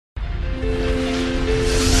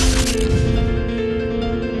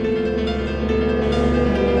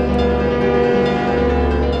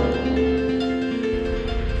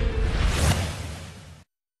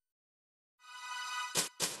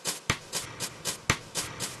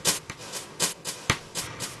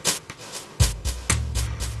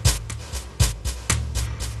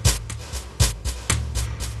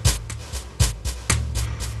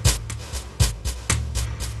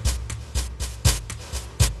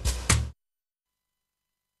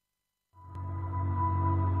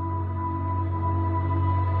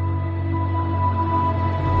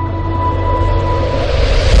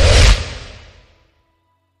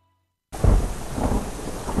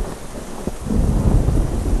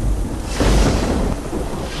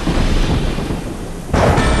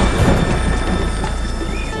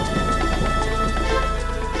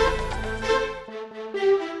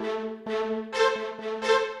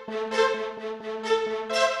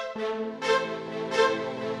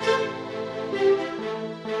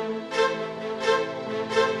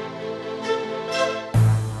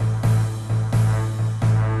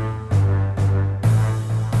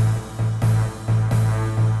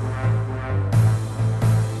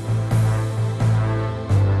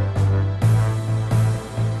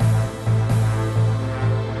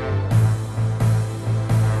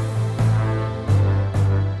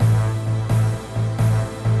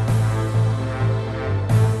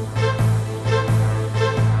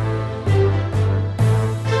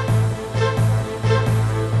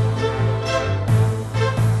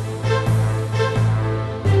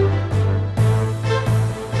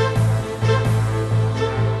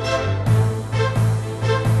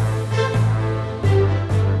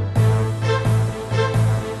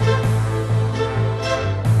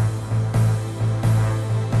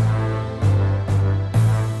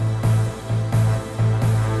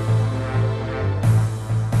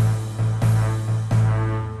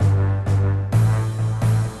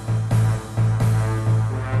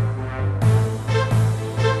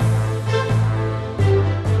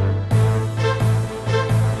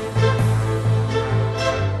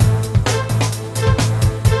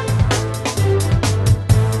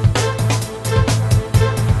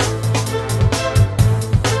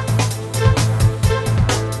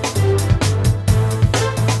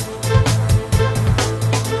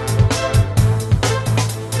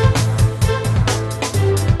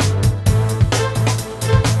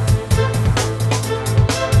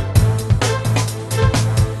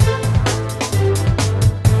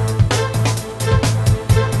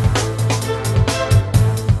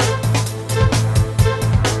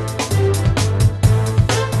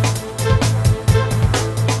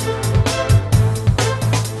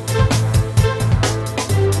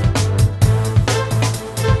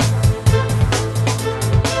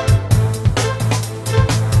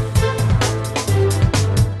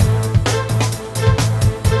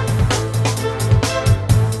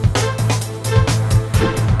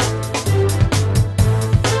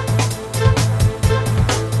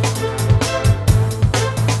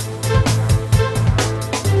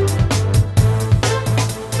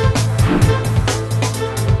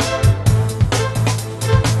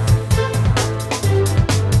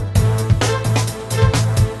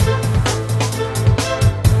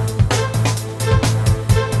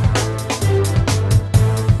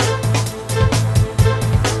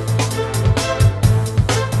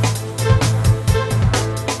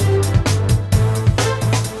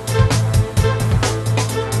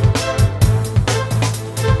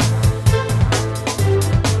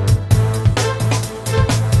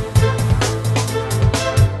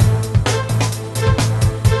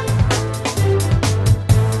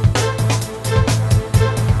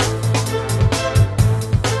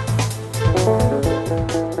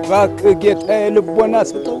እባክህ ጌታዬ ልቦና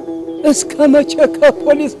ስጠው እስከ መቼ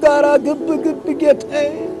ከፖሊስ ጋር ግብ ጌታዬ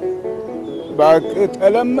እባክህ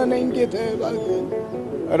ተለመነኝ ጌታዬ እባክህ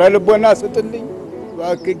ኧረ ልቦና ስጥልኝ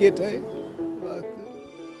እባክህ ጌታዬ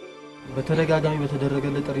በተደጋጋሚ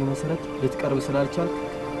በተደረገለት ጥሪ መሰረት ልትቀርብ ስላልቻልክ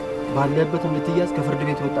ባለበት እንድትያዝ ከፍርድ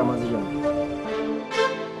ቤት ወጣ ማዘዣ ነው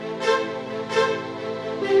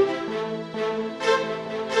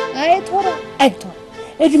አይቶ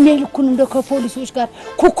እድሜ ልኩን እንደ ከፖሊሶች ጋር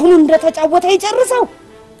ኩኩኑ እንደተጫወተ ይጨርሰው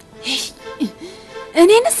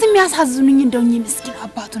እኔንስ የሚያሳዝኑኝ እንደውኝ ምስኪን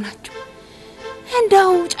አባቱ ናቸው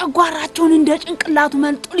እንደው ጨጓራቸውን እንደ ጭንቅላቱ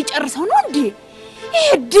መንጦ ሊጨርሰው ነው እንዴ ይሄ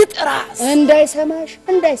ድጥራስ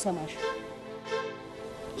እንዳይሰማሽ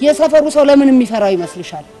የሰፈሩ ሰው ለምን የሚፈራው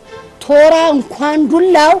ይመስልሻል ቶራ እንኳን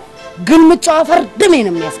ዱላው ግልምጫው አፈር ደሜ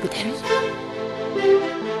ነው የሚያስገጠኝ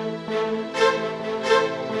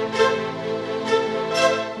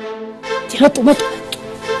መጡ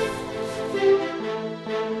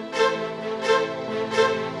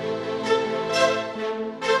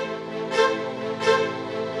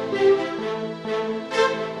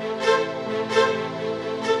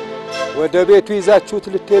ወደ ቤቱ ይዛችሁት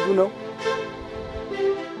ልትሄዱ ነው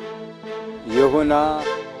ይሁን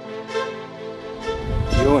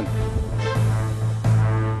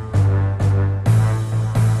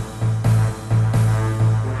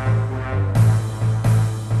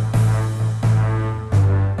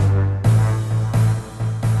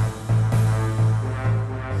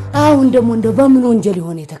አሁን ደሞ እንደው በምን ወንጀል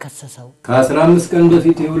ይሆን የተከሰሰው ከ15 ቀን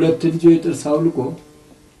በፊት የሁለት ልጆች ጥርስ አውልቆ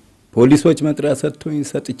ፖሊሶች መጥሪያ ሰጥቶኝ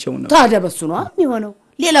ሰጥቼው ነው ታዲያ በሱ ነው የሚሆነው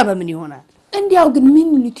ሌላ በምን ይሆናል እንዲያው ግን ምን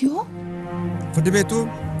ልትዩ ፍርድ ቤቱ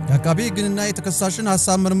ያቃቢ ግንና የተከሳሽን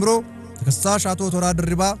ሐሳብ መርምሮ ተከሳሽ አቶ ቶራ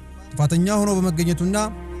ድሪባ ጥፋተኛ ሆኖ በመገኘቱና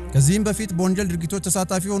ከዚህም በፊት በወንጀል ድርጊቶች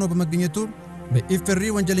ተሳታፊ ሆኖ በመገኘቱ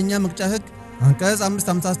በኢፍሪ ወንጀለኛ መቅጫ ህግ አንቀጽ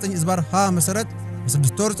 559 ዝባር ሀ መሰረት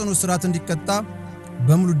በ6 ወር ጽኑ እስራት እንዲቀጣ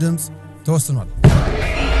በሙሉ ድምጽ ተወስኗል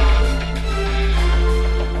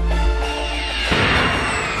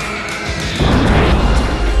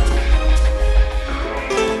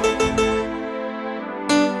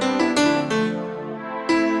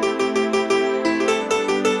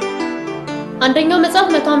አንደኛው መጽሐፍ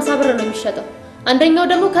 150 ብር ነው የሚሸጠው አንደኛው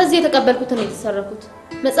ደግሞ ከዚህ የተቀበልኩት ነው የተሰረኩት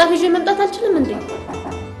መጽሐፍ ይዤ መምጣት አልችልም እንዴ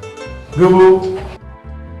ግቡ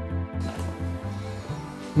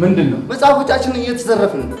ምንድነው መጽሐፎቻችንን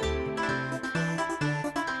እየተዘረፍን ነው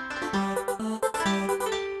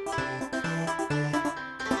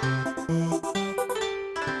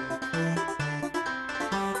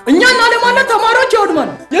እኛና ለማለት ተማሪዎች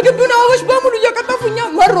ያወድማል የግቢውን አበቦች በሙሉ እየቀጠፉኛ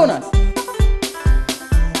መሮናል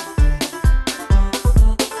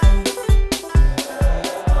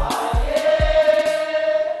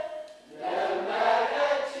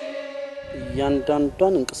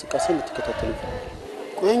ያንዳንዷን እንቅስቃሴ ልትከታተሉ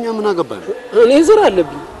ቆየኛ ምን አገባኝ እኔ ዝር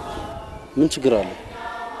አለብኝ ምን ችግር አለ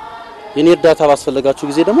የኔ እርዳታ ባስፈልጋችሁ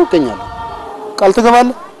ጊዜ ደግሞ እገኛለሁ ቃል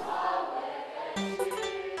ትገባለህ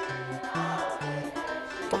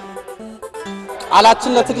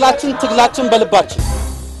ቃላችን ለትግላችን ትግላችን በልባችን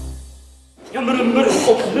የምርምር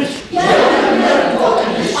ቆቅልሽ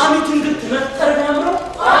አሚትን ግት መፍጠር ያምረው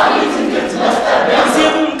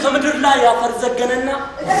ጊዜውን ከምድር ላይ ያፈር ዘገነና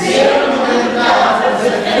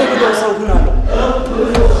ብሎ ሰው ሁናለሁ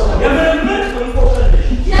የምርምር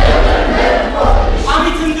ቆቅልሽ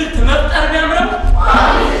አሚትን ግት መፍጠር ያምረው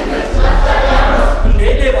እንዴ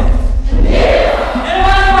ሌባ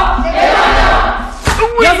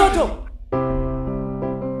ያዞቶ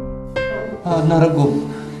አናረገው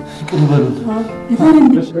ቅርበሉን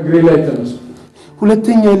እግሬ ላይ ተነሱ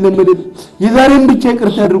ሁለተኛ የለመደን የዛሬን ብቻ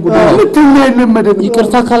ይቅርታ ያድርጉ ሁለተኛ የለመደን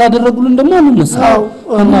ይቅርታ ካላደረጉልን ደግሞ አንነሳው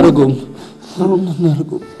አናረገው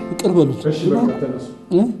ቅርበሉን እሺ በቃ ተነሱ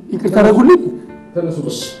ይቅርታ አድርጉልን ተነሱ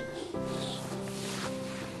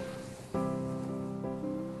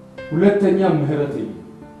ሁለተኛ ምህረት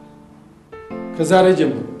ከዛሬ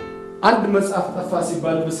ጀምሮ አንድ መጽሐፍ ጠፋ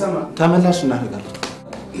ሲባል በሰማ ተመላሽ እናደርጋለን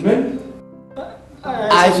ምን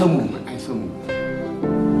አይሰሙም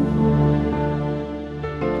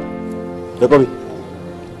ያቆቢ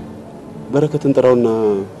በረከትን ጥራውና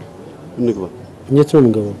እንግባ የት ነው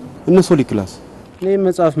እንገባው እነ ሶሊ ክላስ እኔ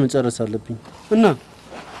መጽሐፍ መጨረስ አለብኝ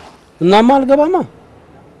እናማ አልገባማ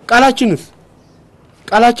ቃላችን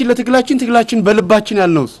ለትግላችን ትግላችን በልባችን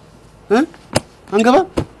ያልነውስ አንገባ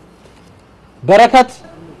በረከት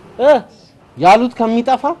ያሉት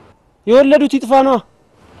ከሚጠፋ የወለዱት ይጥፋ ነው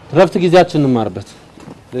ረፍት ጊዜያችንን እንማርበት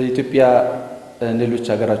ለኢትዮጵያ ሌሎች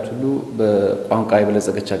ሀገራት ሁሉ በቋንቋ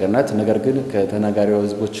የበለጸገች ሀገር ናት ነገር ግን ከተናጋሪው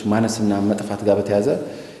ህዝቦች ማነስና መጥፋት ጋር በተያያዘ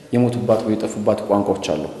የሞቱባት ወይ የጠፉባት ቋንቋዎች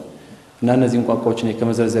አሉ እና እነዚህን ቋንቋዎች ነው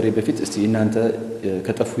ከመዘርዘሬ በፊት እስቲ እናንተ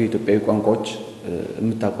ከጠፉ የኢትዮጵያዊ ቋንቋዎች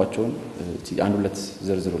የምታውቋቸውን እስቲ አንድ ሁለት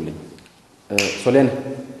ዘርዝሩልኝ። ሶሊያን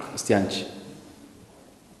እስቲ አንቺ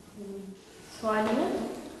ሶሊያን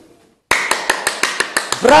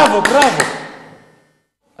ብራቮ ብራቮ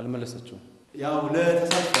አልመለሰችውም። ያው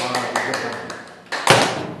ለተሳትፏ ይገባል።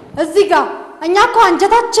 እዚህ ጋር እኛ እኮ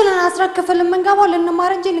አንጀታችንን አስረክፈን የምንገባው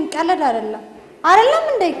ልንማር እንጂ ልንቀለድ አይደለም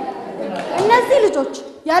እንዴ? እነዚህ ልጆች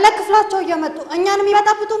ያለ ክፍላቸው እየመጡ እኛን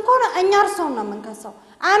የሚበጣብጡን ከሆነ እኛ እርሶን ነው የምንከሰው።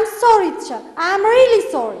 I'm sorry teacher. I'm really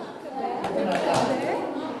sorry.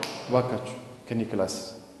 እባካችሁ ከኔ ክላስ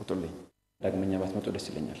ውጡልኝ። ዳግመኛ ባትመጡ ደስ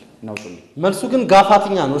ይለኛል። እና ውጡልኝ። መልሱ ግን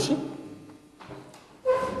ጋፋትኛ ነው። እሺ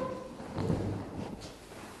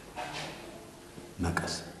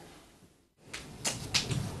መቀስ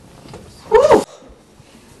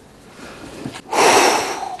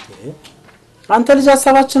አንተ ልጅ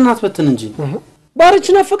ሐሳባችንን አትበትን እንጂ ባርች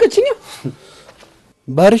ናፈቀችኝ።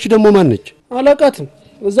 ባርች ደግሞ ማን ነች? አላቃትም።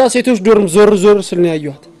 እዛ ሴቶች ዶርም ዞር ስል ነው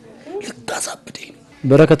ያዩት። ልታሳብደኝ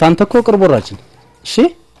በረከት አንተ እኮ ቅርቦራችን። እሺ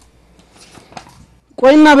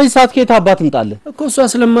ቆይና በዚህ ሰዓት ከየት አባት እንጣለ እኮ እሷ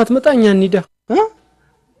ስለማትመጣ እኛ እንሂዳ።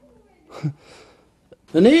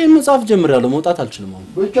 እኔ መጻፍ ጀምራለሁ፣ መውጣት አልችልም። አሁን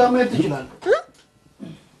ብቻ መሄድ ትችላለህ።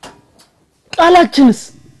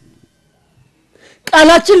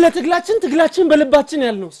 ቃላችን ለትግላችን ትግላችን በልባችን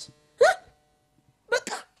ያልነውስ በቃ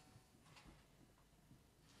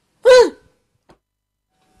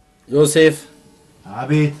ዮሴፍ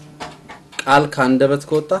አቤት ቃል ካንደበት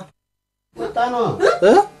ከወጣ ወጣ ነው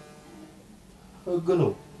ህግ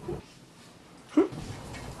ነው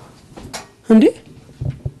እንዴ?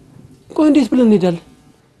 ቆይ እንዴት ብለን እንሄዳለን?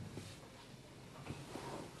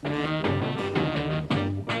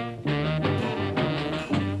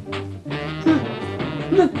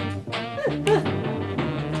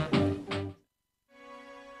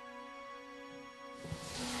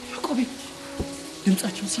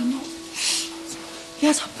 ድምጻቸው ሰማው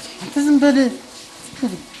ያሳብደኝ። አንተ ዝም በል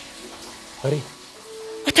አሬ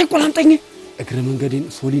አታቆላምጠኝ። እግረ መንገዴን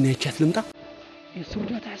ሶሊን አይቻት ልምጣ። የሱ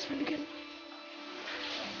እርዳታ ያስፈልገን።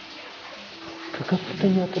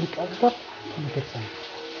 ከከፍተኛ ጥንቃቄ ጋር ተመከሰነ።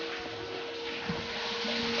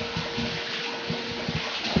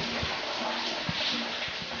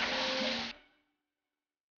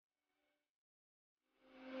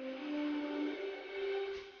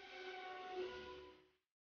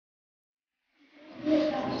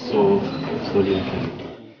 ሶሊን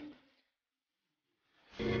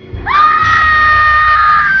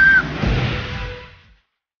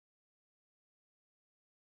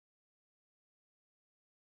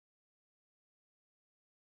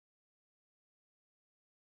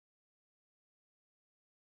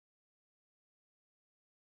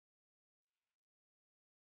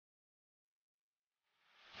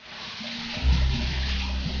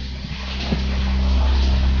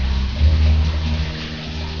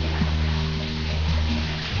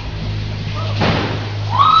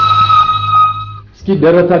እስኪ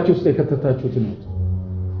ደረታችሁ ውስጥ የከተታችሁት ነው።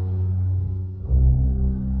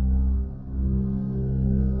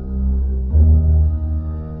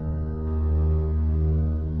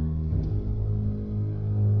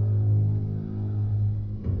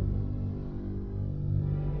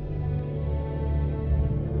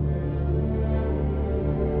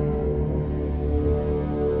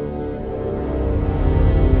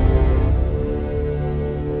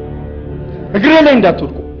 እግሬ ላይ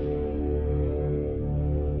እንዳትወድቁ።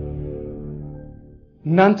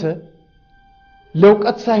 እናንተ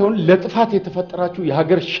ለውቀት ሳይሆን ለጥፋት የተፈጠራችሁ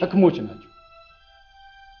የሀገር ሸክሞች ናችሁ።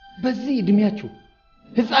 በዚህ እድሜያችሁ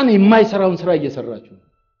ህፃን የማይሰራውን ስራ እየሰራችሁ ነው።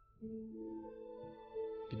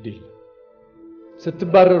 ግዴለ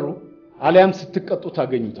ስትባረሩ አሊያም ስትቀጡ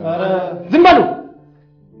ታገኙታላችሁ። ዝም በሉ።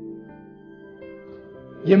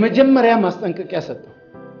 የመጀመሪያ ማስጠንቀቂያ ሰጠው፣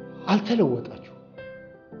 አልተለወጣችሁ።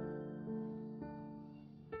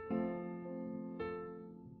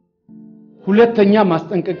 ሁለተኛ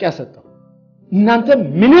ማስጠንቀቂያ ሰጠው፣ እናንተ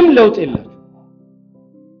ምንም ለውጥ የላችሁ።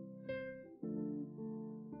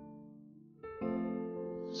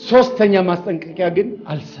 ሶስተኛ ማስጠንቀቂያ ግን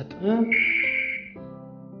አልሰጠም።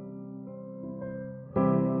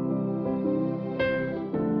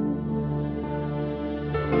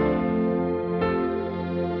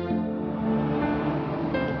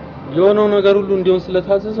 የሆነው ነገር ሁሉ እንዲሆን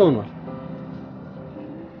ስለታዘዘው ነው።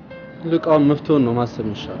 ልቃውን መፍትሄውን ነው ማሰብ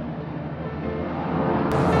ይሻላል።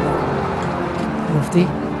 መፍትሄ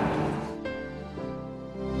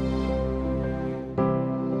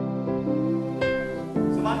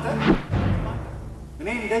ስማንተ እኔ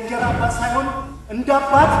እንደ እንጀራ አባት ሳይሆን እንደ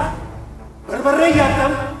አባት በርበሬ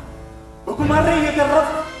እያጠብኩ በጉማሬ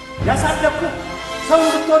እየገረፍኩ ያሳደግኩ ሰው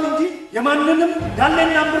እንድትሆን እንጂ የማንንም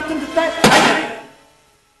ዳሌና ምርት እንድታይ አይደለም።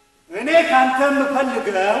 እኔ ካንተ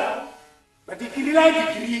የምፈልገው በዲግሪ ላይ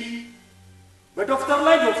ዲግሪ በዶክተር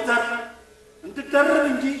ላይ ዶክተር እንድትደርብ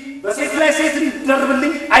እንጂ በሴት ላይ ሴት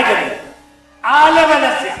እንድትደርብልኝ አይደለም።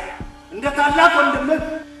 አለበለዚያ እንደ ታላቅ ወንድምህ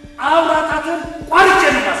አውራጣትን ቋርጬ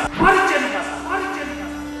ልማሳ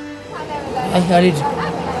አይ አልሄድም።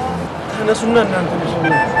 ተነሱና እናንተ ነሽ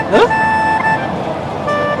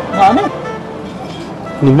ማማ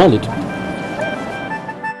እኔማ አልሄድም።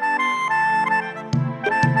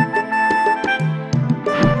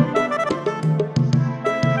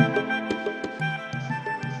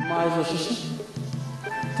 ማይዞሽ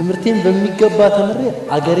ትምህርቴን በሚገባ ተምሬ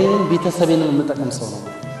አገሬን ቤተሰቤንም መጠቀም ሰው ነው።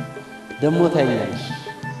 ደሞ ታይኛለሽ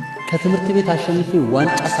ከትምህርት ቤት አሸንፌ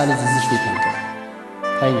ዋንጫ ሳልዝዝሽ ቤት ነው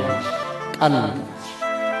ታይኛለሽ። ቃል ነው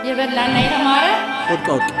የበላና የተማረ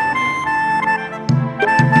ወጣው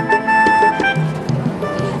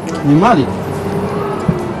ይማሊ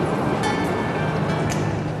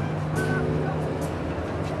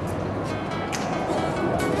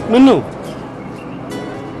ምን ነው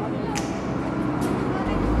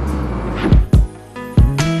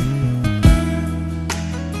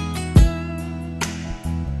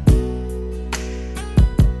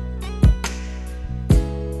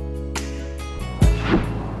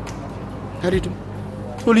አልሄድም።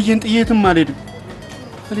 ቶልዬን ጥዬትም አልሄድም።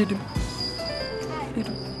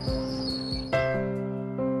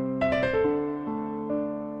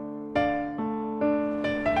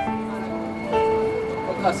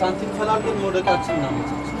 በቃ ሳንቲም ፈላልገን ወደቃችን እናመጣ።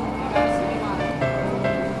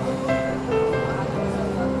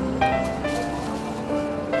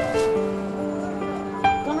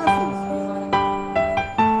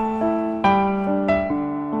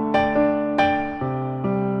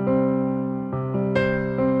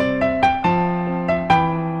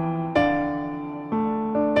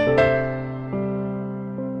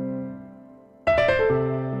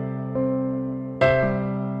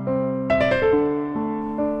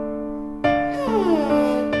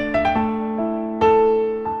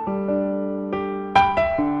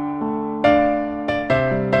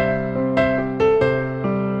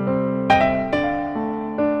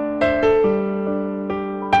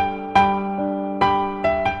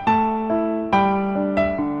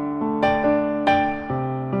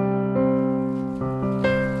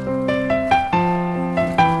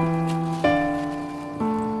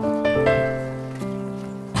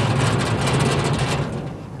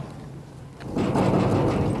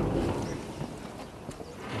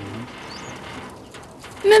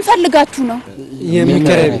 ምን ፈልጋችሁ ነው?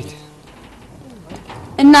 የሚከራይ ቤት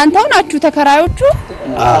እናንተው ናችሁ ተከራዮቹ?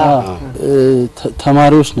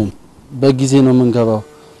 ተማሪዎች ነን። በጊዜ ነው የምንገባው።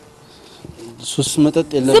 ሱስ መጠጥ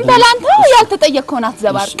የለም። ዝም በል አንተ ያልተጠየቅከውን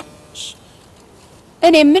አትዘባርቅ።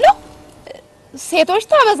 እኔ የምለው ሴቶች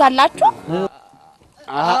ታበዛላችሁ?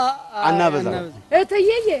 አናበዛም። እትዬ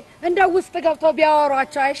እንደው ውስጥ ገብተው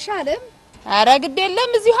ቢያወሯቸው አይሻልም? ኧረ ግድ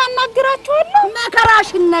የለም እዚሁ አናግራቸዋለሁ።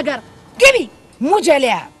 መከራሽን ነገር ግቢ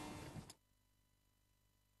ሙጀሊያ።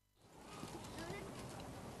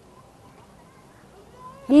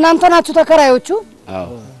 እናንተ ናችሁ ተከራዮቹ?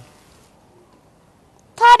 አዎ።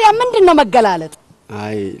 ታዲያ ምንድነው መገላለጥ?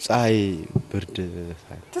 አይ ፀሐይ ብርድ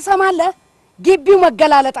ትሰማለህ? ግቢው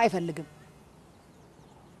መገላለጥ አይፈልግም።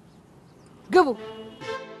 ግቡ።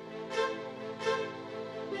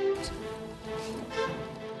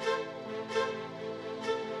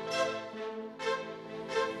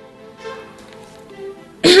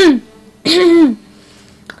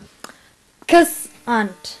 ክስ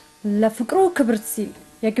 1 ለፍቅሩ ክብርት ሲል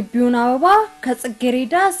የግቢውን አበባ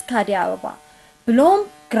ከጽጌረዳ እስከ አደይ አበባ ብሎም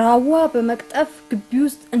ግራዋ በመቅጠፍ ግቢ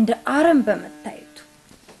ውስጥ እንደ አረም በመታየቱ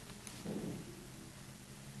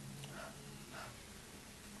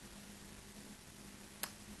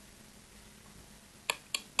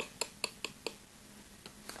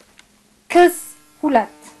ክስ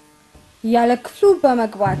 2 ያለ ክፍሉ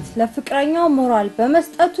በመግባት ለፍቅረኛው ሞራል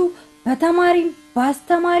በመስጠቱ በተማሪም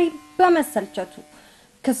በአስተማሪ በመሰልቸቱ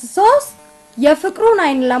ክስ 3 የፍቅሩን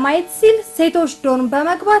አይን ለማየት ሲል ሴቶች ዶርም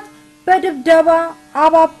በመግባት በድብደባ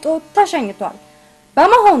አባብጦ ተሸኝቷል።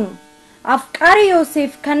 በመሆኑ አፍቃሪ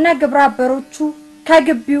ዮሴፍ ከነግብረ አበሮቹ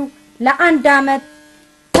ከግቢው ለ1 አመት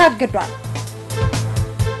ታግዷል።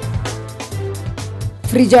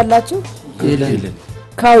 ፍሪጅ አላችሁ? የለን።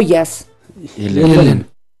 ካውያስ? የለን።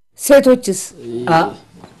 ሴቶችስ?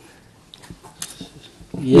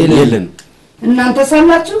 የለን። እናንተ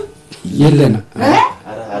ሳላችሁ? የለን።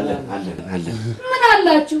 አለን። ምን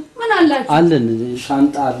አላችሁ? አለን።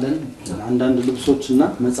 ሻንጣ አለን። አንዳንድ ልብሶችና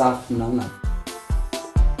መጽሐፍ ምናምን አለ።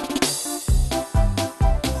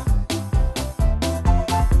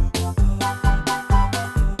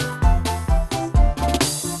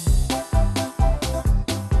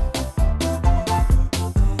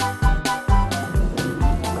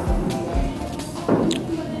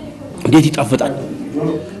 እንዴት ይጣፍጣል!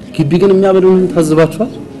 ግቢ ግን የሚያበሉን ታዝባችኋል?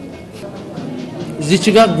 እዚች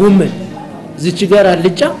ጋር ጎመን፣ እዚች ጋር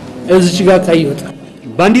አልጫ፣ እዚች ጋር ቀይ ወጥ።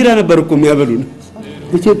 ባንዲራ ነበር እኮ የሚያበሉን።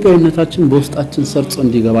 ኢትዮጵያዊነታችን በውስጣችን ሰርጾ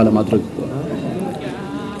እንዲገባ ለማድረግ እኮ ነው።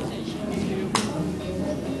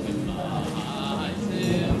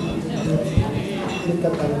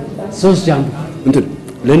 ሶስት ጃምቦ እንትን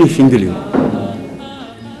ለኔ ሲንግል ይሁን።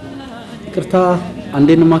 ይቅርታ አንዴ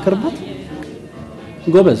እንማከርበት።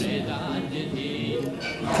 ጎበዝ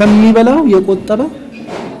ከሚበላው የቆጠበ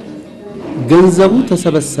ገንዘቡ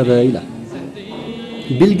ተሰበሰበ ይላል።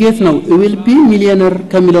 ቢል ጌት ነው will be millionaire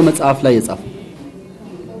ከሚለው መጽሐፍ ላይ የጻፈው።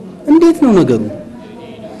 እንዴት ነው ነገሩ?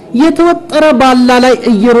 የተወጠረ ባላ ላይ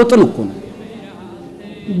እየሮጥን እኮ ነው።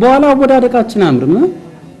 በኋላ አወዳደቃችን አያምርም።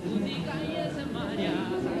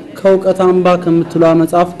 ከእውቀት አምባ ከምትለው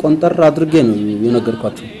መጽሐፍ ቆንጠር አድርጌ ነው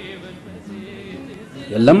የነገርኳችሁ።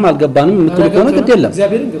 የለም አልገባንም የምትሉ ከሆነ ግድ የለም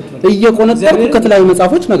እየቆነጠርኩ ከተለያዩ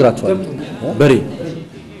መጽሐፎች ነግራችኋለሁ። በሬ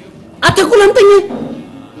አትቆለምጠኝ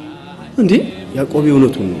እንዴ! ያዕቆብ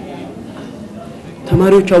እውነቱን ነው።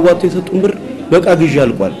 ተማሪዎች አዋጥተው የሰጡን ብር በቃ ግዢ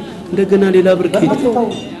አልቋል። እንደገና ሌላ ብር ከየት?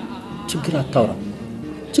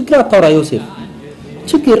 ችግር አታውራ ዮሴፍ።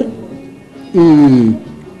 ችግር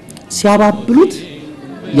ሲያባብሉት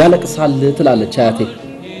ያለቅሳል ትላለች አያቴ።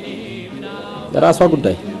 የራሷ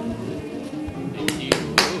ጉዳይ።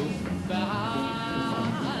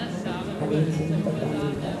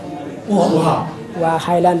 ውሃ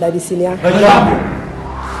ሃይላንድ አቢሲኒያ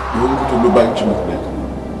የሆንኩት ሁሉ ባንቺ ምክንያት ነው።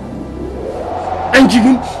 አንቺ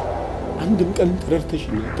ግን አንድም ቀን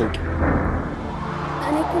ተረድተሽኝ አታውቂም።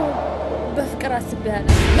 እኔ እኮ በፍቅር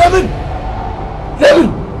አስቤያለሁ።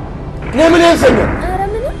 ለምን ያንሰኛል? ኧረ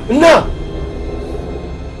ምንም እና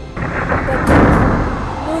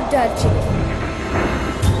ልወድህ አልችልም።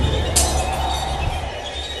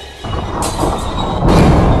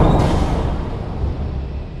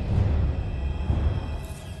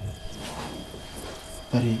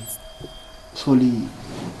 በሬ ሶሊ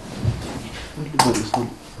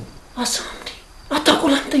አሰምዲ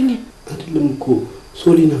አታቆላምጠኝ። አይደለም እኮ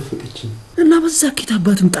ሶሊ ናፈቀችኝ እና በዛ ኪታ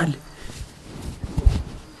አባትም ጣል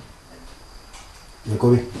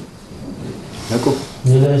ያዕቆብ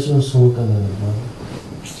የራሱን ሰው ቀለና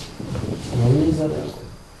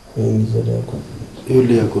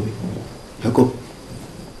ይኸውልህ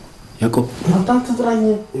ያዕቆብ አትጥራኝ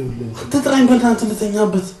በእናትህ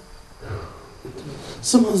ልተኛበት።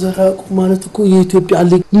 ስማ ዘራቁ ማለት እኮ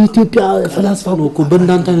የኢትዮጵያ ፈላስፋ ነው እኮ።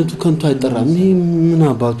 በእናንተ አይነቱ ከንቱ አይጠራም። ይሄ ምን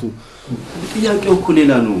አባቱ ጥያቄው እኮ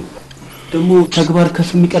ሌላ ነው። ደግሞ ተግባር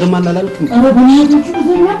ከስም ይቀድማል አላልክም? ኧረ በእናቶቹ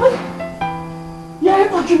ልተኛበት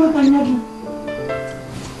ያይቆቹ በቃኛሉ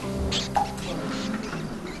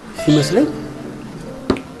ሲመስለኝ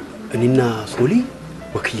እኔና ሶሊ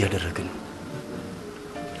ወክ እያደረግን ነው።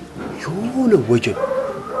 የሆነ ወጀብ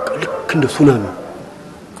ልክ እንደ ሱናሚ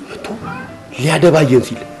መጥቶ ሊያደባየን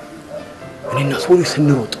ሲል እኔና ሶሊ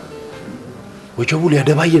ስንሮጥ፣ ወጀቡ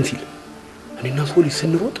ሊያደባየን ሲል እኔና ሶሊ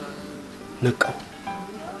ስንሮጥ ነቃው።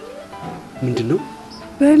 ምንድነው?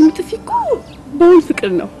 በህልም ጥፊ እኮ በውል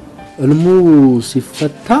ፍቅር ነው። ህልሙ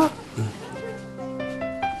ሲፈታ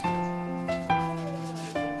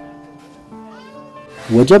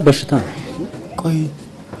ወጀብ በሽታ ነው። ቆይ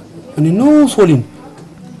እኔ ነው ሶሊን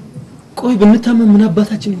ቆይ ብንታመም ምን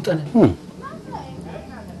አባታችን ይውጣናል?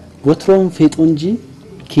 ወትሮም ፌጦ እንጂ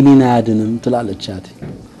ኪኒን አያድንም ትላለች አያቴ።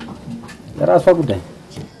 የራሷ ጉዳይ።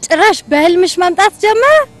 ጭራሽ በህልምሽ መምጣት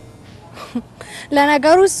ጀመረ።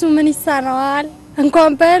 ለነገሩ እሱ ምን ይሳነዋል?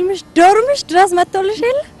 እንኳን በህልምሽ ዶርምሽ ድረስ መጥቶልሽ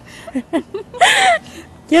የለ።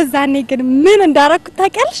 የዛኔ ግን ምን እንዳረኩት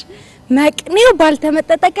ታውቂያለሽ? መቅኔው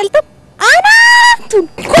ባልተመጠጠ ቅልጥም አናቱን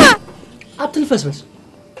ኳ አትልፈስፈስ።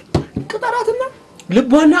 ቅጠራትና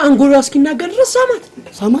ልቧና አንጎሏ እስኪናገር ድረስ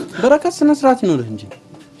ሳማት። በረከት ስነ ስርዓት ይኖርህ እንጂ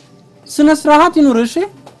ስነ ስርዓት ይኖርህ። እሺ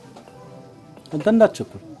አንተ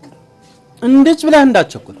እንዳትቸኩል፣ እንዴት ብለህ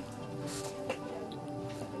እንዳትቸኩል።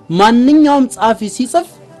 ማንኛውም ጻፊ ሲጽፍ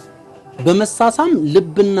በመሳሳም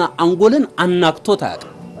ልብና አንጎልን አናክቶት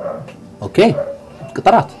አያውቅም። ኦኬ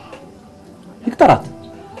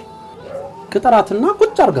ቅጠራትና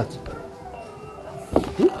ቁጭ አርጋት።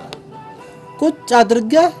 ቁጭ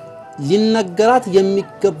አድርገህ ሊነገራት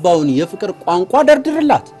የሚገባውን የፍቅር ቋንቋ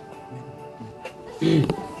ደርድርላት።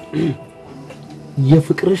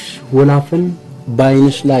 የፍቅርሽ ወላፈን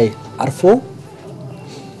ባይንሽ ላይ አርፎ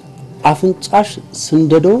አፍንጫሽ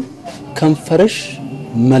ስንደዶ ከንፈርሽ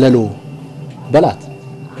መለሎ በላት።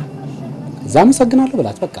 እዛ መሰግናለሁ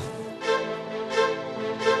በላት። በቃ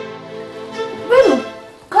ብሉ።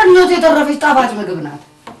 ከእናቱ የተረፈች ጣፋጭ ምግብ ናት።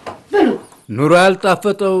 ብሉ። ኑሮ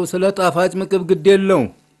ያልጣፈጠው ስለ ጣፋጭ ምግብ ግድ የለው።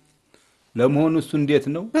 ለመሆኑ እሱ እንዴት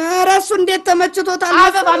ነው? ኧረ እሱ እንዴት ተመችቶታል?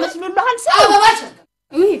 አበባ መስሎልሃል? አበባ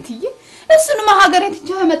እትዬ እሱንማ ሀገሬን ትቼ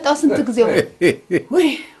የመጣው ስንት ጊዜው ወይ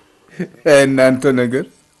እናንተ ነገር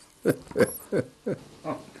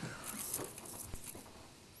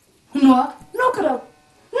ኖ ክረው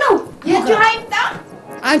ኖ የቱ አይምጣ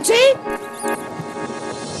አንቺ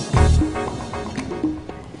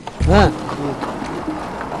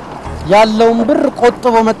ያለውን ብር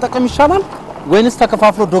ቆጥቦ መጠቀም ይሻላል ወይንስ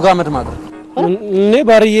ተከፋፍሎ ዶጋመድ ማድረግ? እኔ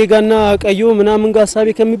ባርዬ ጋርና ቀዮ ምናምን ጋር ሐሳቤ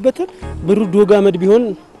ከሚበተን ብሩ ዶጋመድ ቢሆን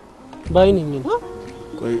ባይነኝ ነው።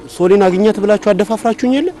 ቆይ ሶሊን አግኛት ብላችሁ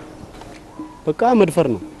አደፋፍራችሁኝ የለ? በቃ መድፈር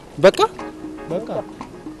ነው። በቃ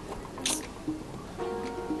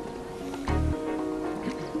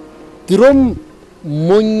ድሮም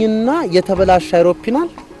ሞኝና የተበላሸ አይሮፕላን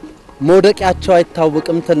መውደቂያቸው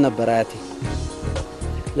አይታወቅም ትል ነበር አያቴ።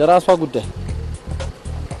 የራሷ ጉዳይ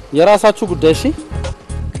የራሳችሁ ጉዳይ እሺ።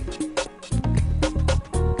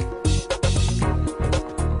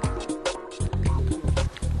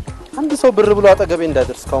 አንድ ሰው ብር ብሎ አጠገቤ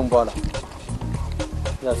እንዳይደርስ ካሁን በኋላ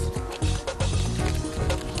ያስ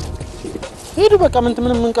ሄዱ። በቃ ምን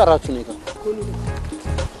ቀራችሁ ነው?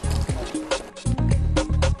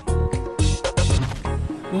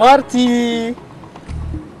 ማርቲ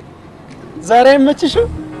ዛሬ አይመችሽም?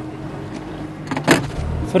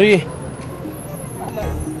 ፍሬ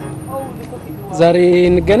ዛሬ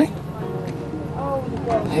እንገናኝ።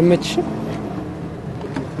 አይመችሽም?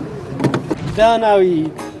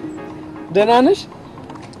 ዳናዊት ደህና ነሽ?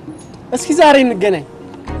 እስኪ ዛሬ እንገናኝ።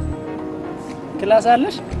 ክላስ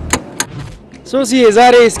አለሽ? ሶሲዬ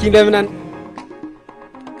ዛሬ እስኪ ለምን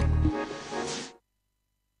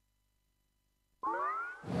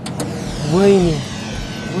ወይኔ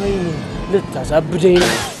ልታሳብደኝ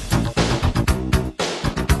ነው።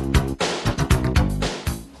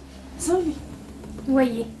 ሶሊ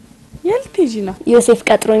ወይ የልትጂ ነው? ዮሴፍ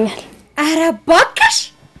ቀጥሮኛል። ኧረ እባክሽ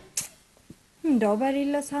እንደው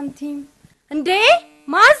በሌለ ሳንቲም እንዴ!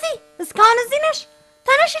 ማዚ እስካሁን እዚህ ነሽ?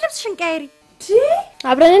 ተነሽ ልብስሽን ቀይሪ።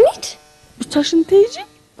 አብረን እንሂድ። ብቻሽን ትሄጂ?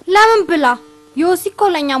 ለምን ብላ? ዮሲ እኮ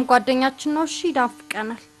ለኛም ጓደኛችን ነው። እሺ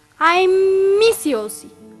ይዳፍቀናል። አይ ሚስ ዮሲ።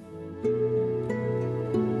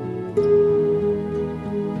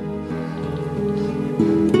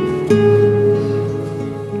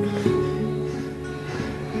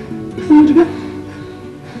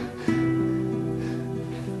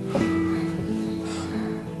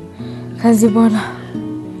 ከዚህ በኋላ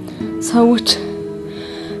ሰዎች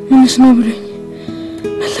ምንሽ ነው ብሎኝ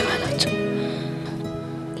መልበላቸው።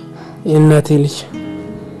 የእናቴ ልጅ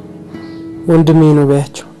ወንድሜ ነው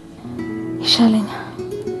በያቸው። ይሻለኛል።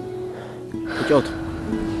 ጫውት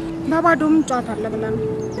በባዶ ምን ጫወት አለ ብላ ነው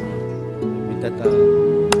ይጣጣ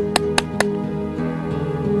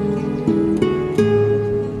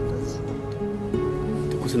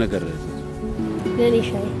ትኩስ ነገር ለኔ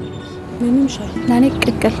ሻይ ምንም ሻይ ለኔ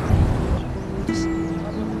ቅቅል።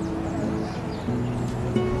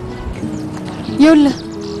 ይኸውልህ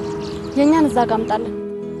የኛን እዛ ጋር አምጣለን።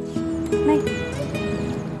 ነይ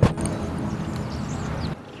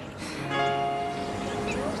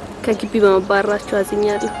ከግቢ በመባረራቸው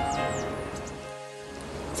አዝኛለሁ።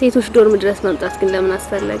 ሴቶች ዶርም ድረስ መምጣት ግን ለምን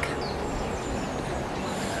አስፈለገ?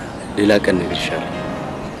 ሌላ ቀን ነግርሻለሁ።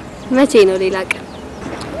 መቼ ነው ሌላ ቀን?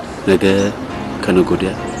 ነገ ከነገ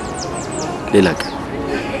ወዲያ ሌላ ቀን።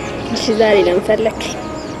 እሺ ዛሬ ለምን ፈለክ?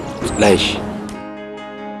 ላይሽ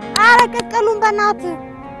ኧረ ቀቀሉን በእናትህ።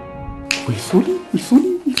 ወይ ሶሊ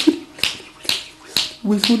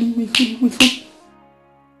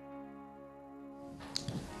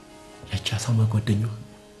ያቺ አሳማ ጓደኛዋ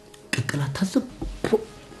ቅቅል አታስብ።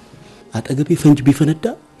 አጠገቤ ፈንጅ ቢፈነዳ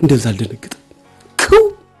እንደዛ አልደነግጥም። ከው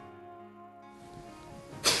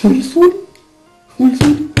ወይ ሶሊ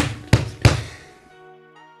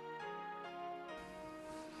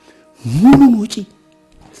ሙሉን ወጪ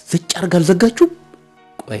ዘጭ አርጋ አልዘጋችሁ?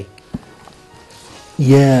 ቆይ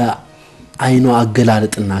የአይኗ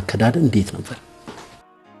አገላለጥና አከዳደ እንዴት ነበር?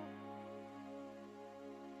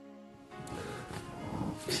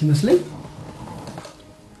 ሲመስለኝ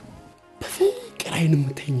በፍቅር አይን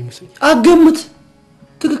የምታየኝ ይመስለኝ። አገምት፣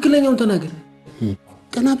 ትክክለኛውን ተናገር።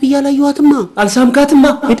 ቀና ብያ ላየኋትማ፣ አልሳምካትማ።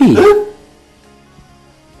 እዲ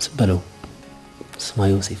ስበለው ስማ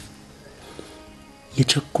ዮሴፍ፣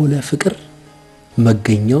 የቸኮለ ፍቅር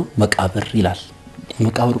መገኛው መቃብር ይላል።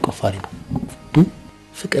 መቃብሩ ቆፋሪ ነው።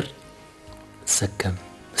 ፍቅር ሰከም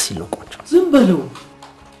ሲል ነው ቆንጆ። ዝም በለው፣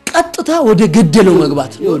 ቀጥታ ወደ ገደለው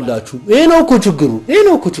መግባት ይወላችሁ። ይሄ ነው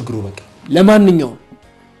እኮ ችግሩ። በቃ ለማንኛውም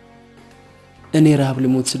እኔ ረሃብ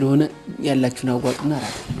ልሞት ስለሆነ ያላችሁን አዋጡና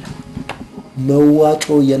ራት መዋጮ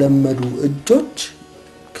የለመዱ እጆች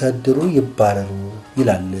ከድሩ ይባረሩ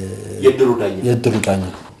ይላል የድሩ ዳኛ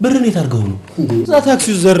ብርን የታርገው ነው እዛ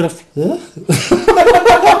ታክሲው ዘረፍ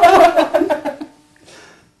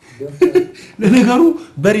ለነገሩ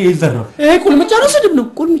በሬ ይዘረፍ ቁልምጫ ነው ስድብ ነው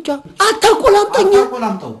ቁልምጫ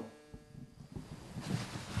አታቆላምጠው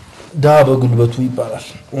ዳ በጉልበቱ ይባላል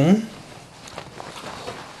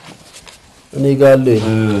እኔ ጋር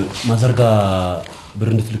ማዘርጋ ብር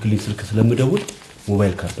እንድትልክልኝ ስልክ ስለምደውል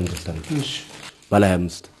ሞባይል ካርድ እንገዝተን እሺ ባለ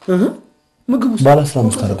 25 ምግቡ ባለ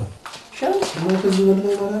 15 አድርገው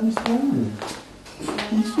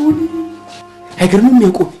አይገርምም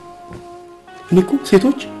ያቆብ እኔ እኮ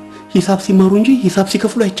ሴቶች ሂሳብ ሲማሩ እንጂ ሂሳብ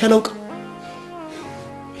ሲከፍሉ አይቻላውቅ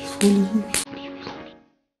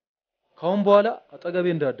ካሁን በኋላ አጠገቤ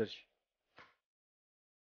እንዳደርሽ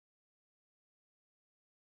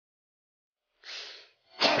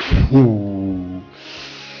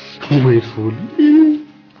ወይ ሶሊ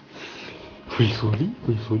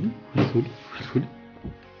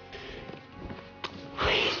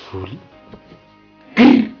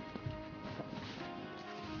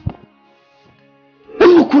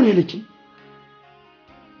እኮ ነው ያለችኝ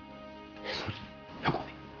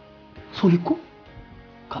ሶሊ እኮ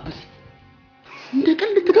ካበስ እንደ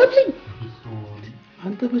ቀልድ ትጋብዘኝ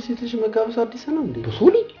አንተ በሴቶች መጋበዝ አዲስ ነው እንዴ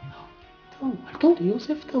ሶሊ አልተው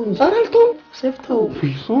ዮሴፍ ተው ዮሴፍ ተው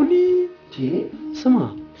ሶሊ ስማ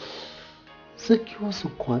ዘኪዮስ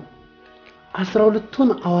እንኳን 12ቱን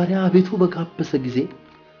አዋሪያ ቤቱ በጋበሰ ጊዜ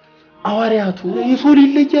አዋሪያቱ የሶሊ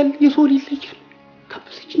ይለያል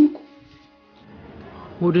ካበሰችኝ እኮ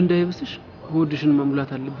ሆድ እንዳይበስሽ ሆድሽን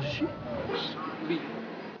መሙላት አለብሽ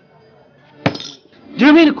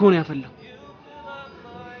ጀሜል እኮ ነው ያፈላው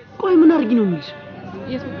ቆይ ምን አርጊ ነው የሚልሽ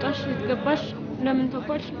የትወጣሽ የትገባሽ ለምን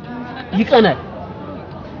ተባልሽ ይቀናል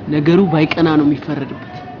ነገሩ ባይቀና ነው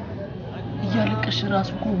የሚፈረድበት እያለቀሽ ራስ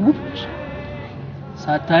እኮ ውብሽ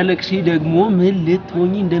ሳታለቅሺ ደግሞ ምን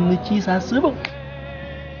ልትሆኚ እንደምትይ ሳስበው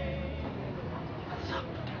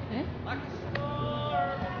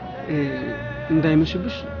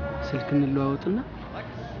እንዳይመሽብሽ ስልክ እንለዋወጥና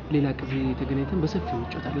ሌላ ቅቤ ተገናኝተን በሰፊው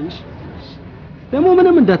እንጫወታለን ደግሞ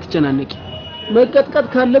ምንም እንዳትጨናነቂ መቀጥቀጥ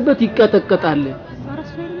ካለበት ይቀጠቀጣል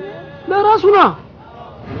ለራሱና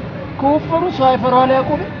ኮፈሩ ሳይፈራው ላይ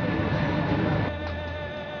ያቆም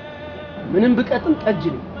ምንም ብቀጥም ጠጅ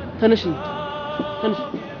ነው ተነሽ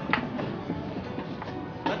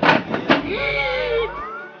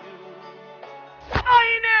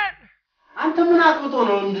አይኔ አንተ ምን አጥብቶ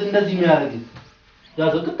ነው እንደዚህ የሚያደርግ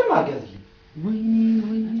ያዘው ቅድም አገዝልኝ ወይኔ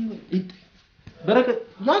በረከት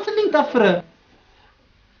ያንስልኝ ጠፍረ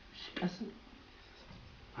ቀስ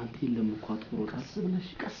አንተ የለም እኮ አጥሮ ቀስ ብለሽ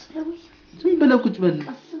ዝም ብለህ ቁጭ በል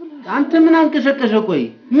አንተ ምን አንቀሸቀሸ ቆይ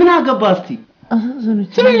ምን አገባ እስቲ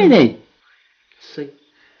ስለኔ ነይ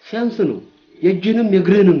ሲያንስ ነው የእጅንም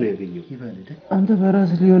የግርህንም ነው ያገኘው ይባልደ አንተ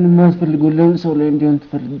በራስ ሊሆን የማትፈልገው ለምን ሰው ላይ እንዲሆን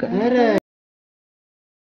ትፈልጋለህ አረ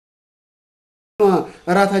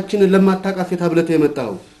እራታችንን ለማታቃፍ የታብለተ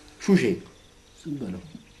የመጣው ሹሼ ዝም በለው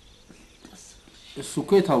እሱ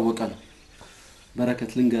እኮ የታወቀ ነው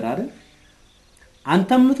በረከት ልንገር አይደል አንተ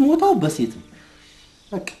የምትሞታው በሴት ነው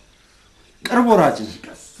በቃ ቅርብ ወራጅ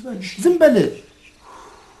ዝም በል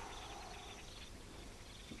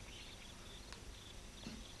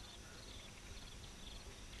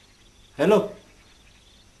ሄሎ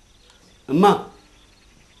እማ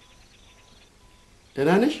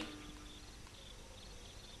ደህና ነሽ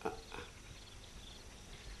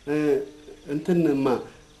እንትንማ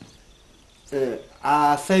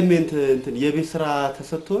አሳይመንት እንትን የቤት ስራ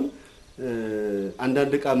ተሰጥቶን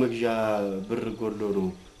አንዳንድ ዕቃ መግዣ ብር ጎሎ ነው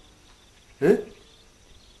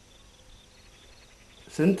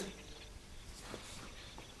ስንት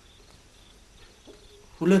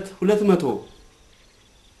 200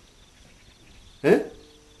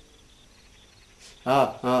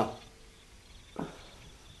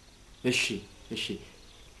 እሺ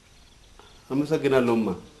አመሰግናለሁማ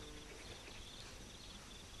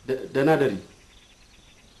ደህና ደሪ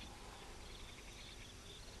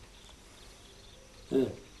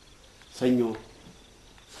ሰኞ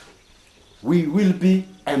we will be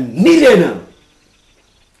a millionaire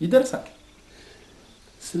ይደርሳል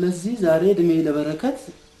ስለዚህ ዛሬ እድሜ ለበረከት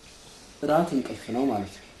ራት እንቅልፍ ነው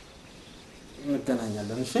ማለት ነው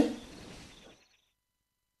እንገናኛለን እሺ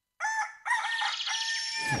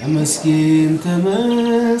ተመስገን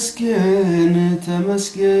ተመስገን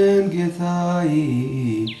ተመስገን ጌታዬ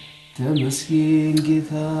ተመስገን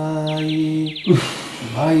ጌታዬ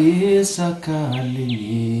ባይሳካልኝም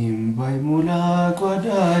ባይሞላ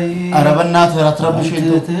ጓዳዬ ኧረ በእናትህ አትረብሽኝ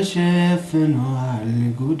ተሸፍኗል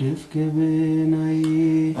ጉድፍ ገበናዬ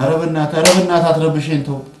ኧረ በእናትህ አትረብሽኝ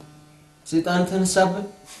ተው ሰይጣን ተነሳብህ።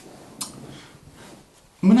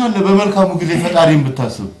 ምን አለ በመልካሙ ጊዜ ፈጣሪን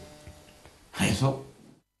ብታስብ። አይዞ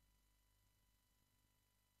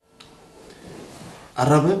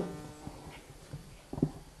አረበ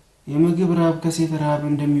የምግብ ረሃብ ከሴት ረሃብ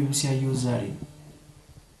እንደሚብስ ያየው ዛሬ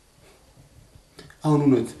አሁን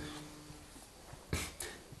እውነት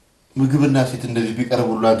ምግብና ሴት እንደዚህ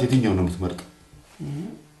ቢቀርቡልህ አንተ የትኛው ነው የምትመርጠው?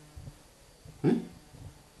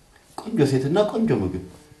 ቆንጆ ሴትና ቆንጆ ምግብ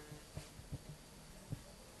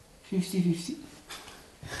 50-50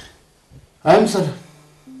 አይምሰል።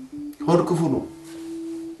 ሆድ ክፉ ነው።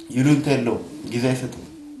 ይሉኝታ የለው ጊዜ አይሰጥም።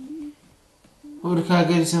 ሆድ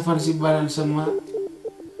ከሀገር ይሰፋል ሲባል አልሰማህም?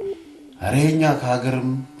 ኧረ የእኛ ከሀገርም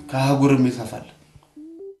ከአህጉርም ይሰፋል።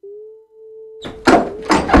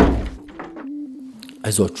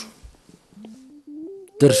 አይዟችሁ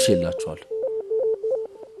ደርሼላችኋል።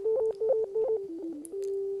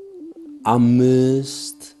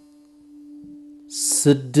 5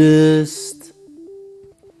 6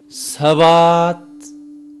 7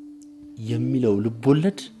 የሚለው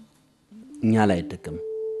ልቦለድ እኛ ላይ አይደገም።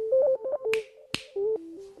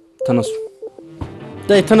 ተነሱ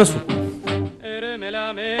ዳይ ተነሱ።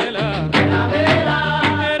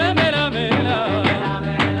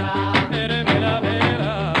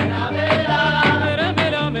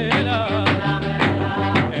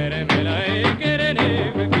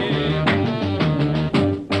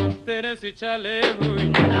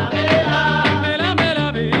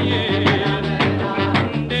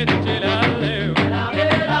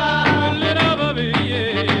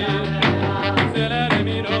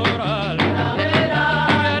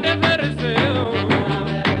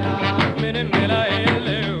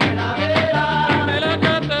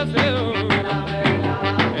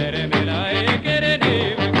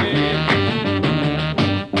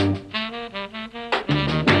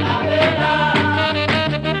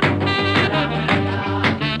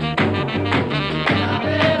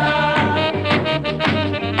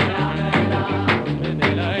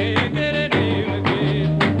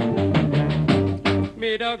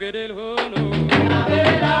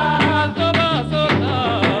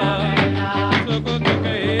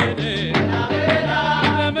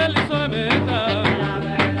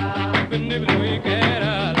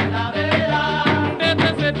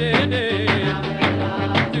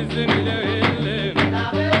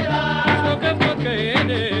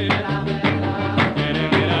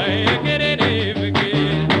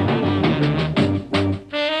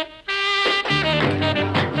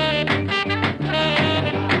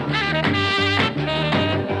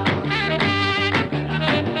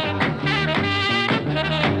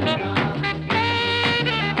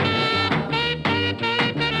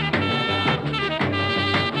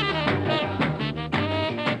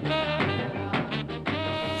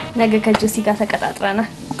 ነገ ከጆሲ ጋር ተቀጣጥረናል።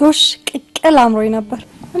 ጎሽ ቅቅል አምሮኝ ነበር።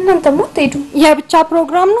 እናንተማ አትሄዱ። የብቻ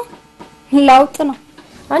ፕሮግራም ነው፣ ለውጥ ነው።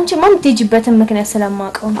 አንቺ ማን ትሄጂበትን ምክንያት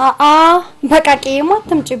ስለማውቀው ነው። በቃቄማ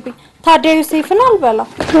አትምጪብኝ። ታዲያ ዮሴፍን አልበላ።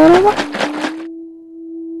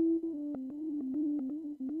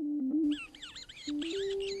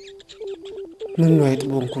 ምን ነው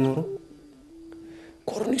አይጥቦንኩ ኖሮ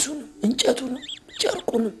ኮርኒሱንም እንጨቱንም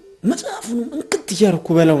ጨርቁንም መጽሐፉንም እንክት እያርኩ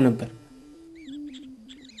በላው ነበር።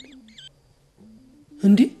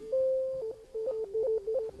 እንዴ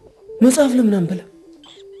መጽሐፍ ለምን አንበላ?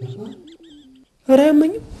 ኧረ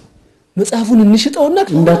ያመኝም። መጽሐፉን እንሽጠውና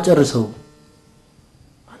እንዳትጨርሰው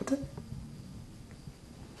አንተ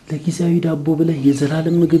ለጊዜያዊ ዳቦ ብለህ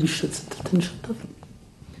የዘላለም ምግብ ይሸጥ ስትል ትንሽ አታፍር?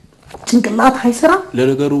 ጭንቅላት አይሰራ።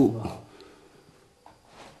 ለነገሩ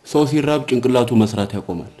ሰው ሲራብ ጭንቅላቱ መስራት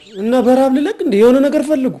ያቆማል። እና በራብ ልለቅ እንደ የሆነ ነገር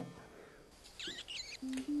ፈልጉ።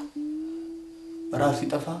 ራስ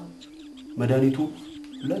ሲጠፋ መድኃኒቱ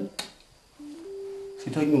ለጥ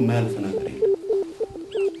ሲተኙ የማያልፍ ነገር የለም።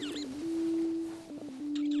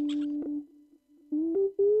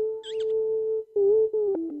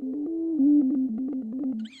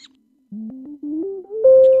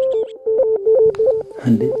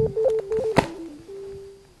 እንዴ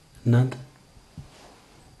እናንተ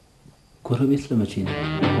ጎረቤት ለመቼ ነው?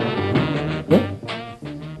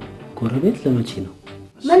 ጎረቤት ለመቼ ነው?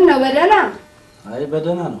 ምን ነው በደና? አይ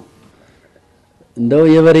በደና ነው። እንደው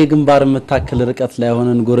የበሬ ግንባር መታከል ርቀት ላይ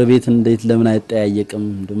ሆነን ጎረቤት እንዴት ለምን አይጠያየቅም?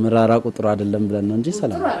 ድምራራ ቁጥሩ አይደለም ብለን ነው እንጂ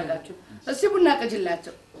ሰላም ጥሩ አረጋችሁ። እስቲ ቡና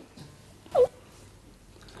ቀጅላቸው።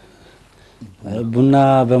 ቡና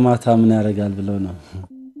በማታ ምን ያደርጋል ብለው ነው?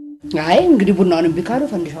 አይ እንግዲህ ቡናውን ቢካሉ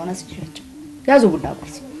ፈንዲሻውን አስይዣቸው። ያዙ ቡና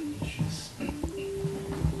ቁርስ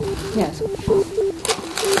ያዙ።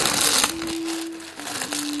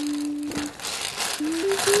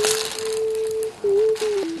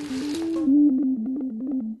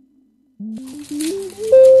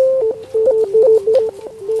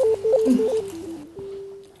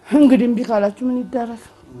 እንግዲህ እምቢ ካላችሁ ምን ይደረግ?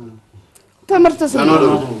 ትምህርት ስለሆነ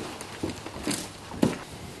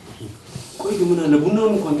ቆይ ምን አለ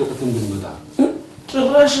ቡናውን እንኳን ጠጥተን ብንመጣ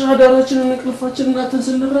ጭራሽ አዳራችንን እንቅልፋችንን አተን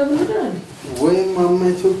ስንራብ እንሄዳለን። ወይም ማማ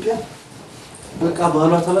ኢትዮጵያ በቃ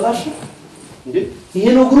ባሏ ተበላሸ እንዴ? ይሄ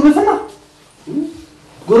ነው ጉርብትና?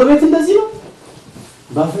 ጎረቤት እንደዚህ ነው?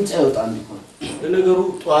 ባፍንጫ ይወጣል እንዴ? ለነገሩ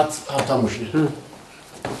ጧት ሀብታሞች ነን።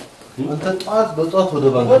 አንተ ጧት በጧት ወደ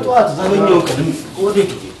ባንክ በጧት ዘበኛው ቀድም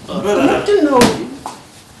ወዴት ነው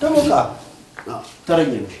ደሞቃ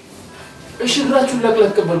ተረኛ ነሽ? እሺ እግራችሁን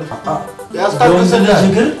ለቅለቅ በሉ። ያስታግስልህ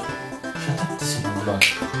እግር ሸተት ሲል ነው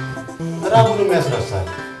ራቡንም ያስረሳል።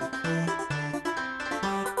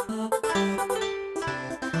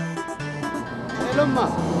 ሄሎማ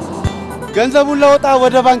ገንዘቡን ላወጣ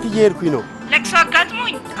ወደ ባንክ እየሄድኩኝ ነው። ለቅሶ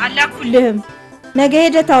አጋጥሞኝ አላኩልህም። ነገ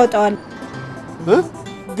ሄደህ ታወጣዋል።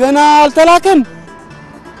 ገና አልተላከም።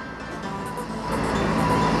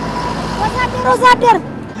 ወዛደር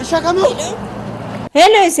ልሸከመው።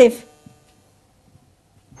 ሄሎ ዮሴፍ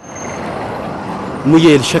ሙዬ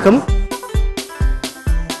ልሸከመው።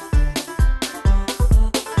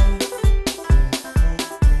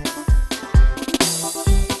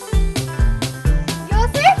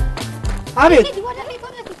 ዮሴፍ አቤት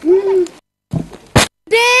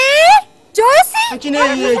ጆሲ አንቺ ነህ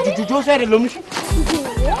ጆሲ አይደለም እሺ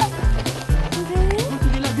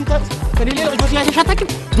ከሌላ ጆሲ ያሻታክ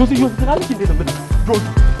ጆሲ ትላለች እንዴ ነው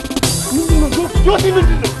ጆሲ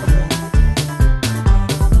ምንድነው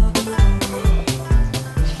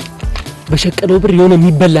በሸቀለው ብር የሆነ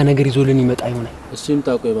የሚበላ ነገር ይዞልን ይመጣ ይሆናል። እሱም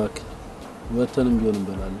ታቆይ እባክህ ወተንም ቢሆን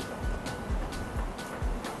እንበላለን።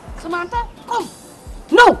 ስማንታ ቆም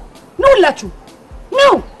ነው ሁላችሁ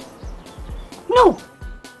ነው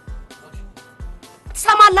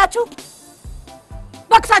ትሰማላችሁ?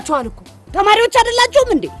 በክሳችኋል እኮ ተማሪዎች አይደላችሁም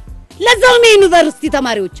እንዴ? ለዛውም የዩኒቨርሲቲ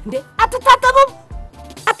ተማሪዎች እንዴ አትታጠቡም?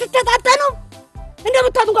 አትተጣጠኑም?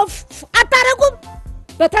 እንደምታጥንቆ አታረጉም?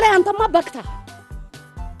 በተለይ አንተማ በክታ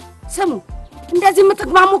ስሙ እንደዚህ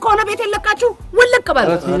የምትግማሙ ከሆነ ቤት የለቃችሁ ውልቅ በሉ።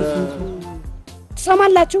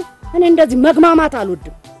 ትሰማላችሁ? እኔ እንደዚህ መግማማት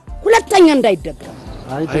አልወድም። ሁለተኛ እንዳይደገም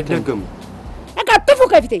አይደገም። በቃ ጥፉ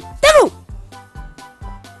ከፊቴ ጥፉ።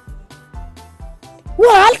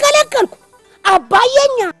 አልከለከልኩ።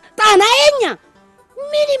 አባየኛ ጣናየኛ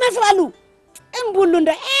ምን ይመስላሉ? እንቡሉ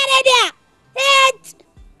እንደ አረዳ እጭ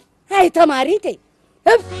አይ ተማሪቴ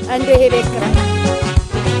እፍ እንደ ሄሌክራ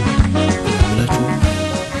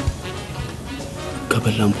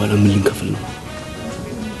ከበላን በኋላ ምን ልንከፍል ነው?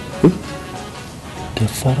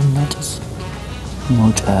 ደፋርና ጭስ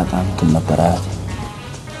መውጫ ያጣንኩት ነበር አያቴ።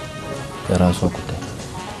 የራሷ ጉዳይ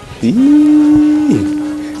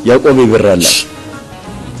ያቆም ይበራል።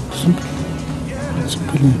 ዝም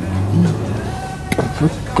ብለን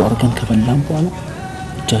ጋርገን ከበላን በኋላ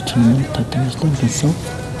እጃችንን እንታጠብልን በዛው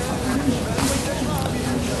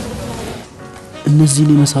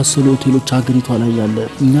እነዚህን የመሳሰሉ ሆቴሎች ሀገሪቷ ላይ ያለ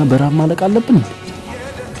እኛ በራብ ማለቅ አለብን።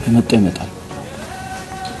 የመጣ ይመጣል።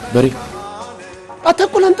 በሬ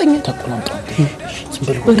አተቆላምጠኝ ዝም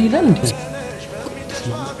ብሎ በሬ ይላል እንዴ?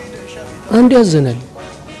 አንድ ያዘናል።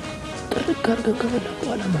 ጥርቅ አድርገን ከበላን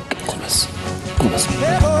በኋላ መቀየስ ጎበዝ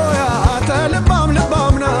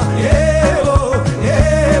ልባምና ሄቦ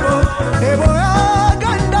ሄቦ ሄቦ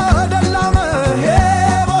ያገንዳ ደላመ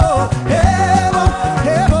ሄቦ ሄቦ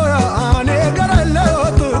ሄቦ ያኔ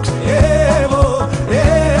ገረለቱክ ሄቦ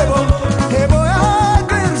ሄቦ ሄቦ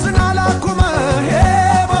ያግንስና ላኩመ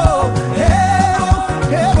ሄቦ ሄቦ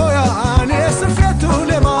ሄቦ ያኔ ስፌቱ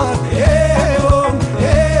ለማር ሄቦ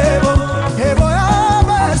ሄቦ ሄቦ ያ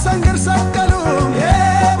በሰንግር ሰቀሉ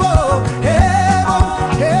ሄቦ ሄቦ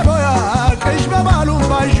ሄቦ ያ ቅሽ በባሉም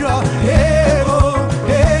ባዣ ሄቦ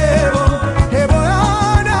ሄቦ ሄቦ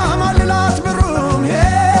ያና ማልላት ብሩም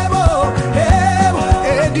ሄቦ ሄቦ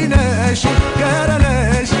ኤዲነሽ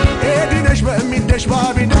ገረነሽ ኤዲነሽ በሚደሽ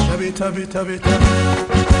ባቢነሽ ቤት ቤት ቤት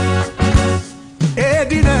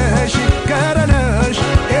ኤዲነሽ ገረነሽ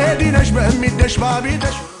ኤዲነሽ በሚደሽ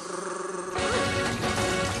ባቢነሽ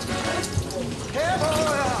ሄቦ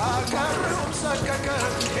ያ ከሩም ሰከከ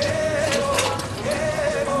ሄቦ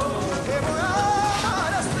ሄቦ ሄቦ ያ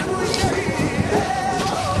አረስሙይ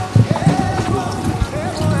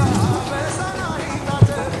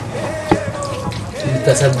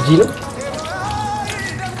ተሰብጂ ነው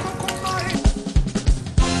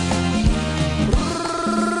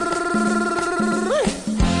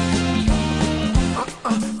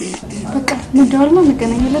በቃ እንደዋልማ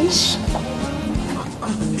እንገናኛለን።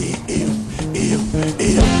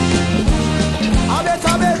 አቤት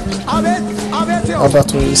አቤት አቤት አቤት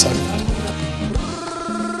አባቱ ይሳል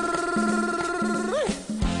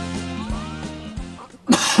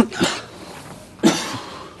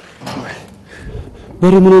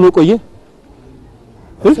በሬ ምን ሆነ ቆየ?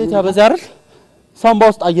 ሴት ያበዛ አይደል? ሳምባ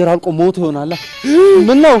ውስጥ አየር አልቆ ሞት ይሆናል።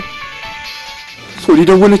 ምን ነው? ሶሊ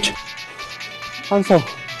ደወለች። አንሳው።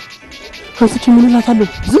 አንስቼ ምን እላታለሁ?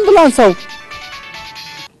 ዝም ብለህ አንሳው።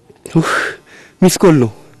 ሚስ ኮል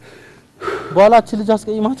ነው። በኋላች ልጅ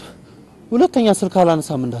አስቀይማት ሁለተኛ ስልክ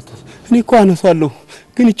አላነሳም እንዳትል። እኔ እኮ አነሳለሁ፣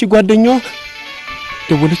 ግን እቺ ጓደኛዋ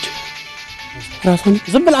ደወለች። ራሷን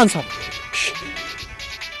ዝም ብለህ አንሳው።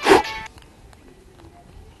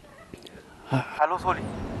 ሃሎ ሶሊ።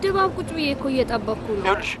 ድባብ ቁጭ ብዬ እኮ እየጠበቅኩ ነው።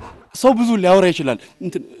 ይኸውልሽ ሰው ብዙ ሊያወራ ይችላል።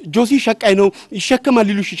 እንትን ጆሲ ሸቃይ ነው ይሸከማል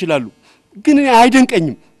ሊሉሽ ይችላሉ፣ ግን እኔ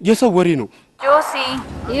አይደንቀኝም። የሰው ወሬ ነው። ጆሲ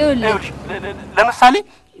ይኸውልሽ ለምሳሌ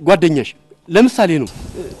ጓደኛሽ ለምሳሌ ነው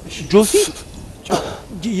ጆሲ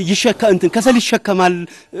እንትን ከሰል ይሸከማል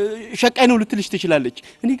ሸቃይ ነው ልትልሽ ትችላለች።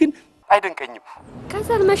 እኔ ግን አይደንቀኝም።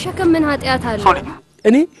 ከሰል መሸከም ምን ኃጢአት አለው? ሶሊ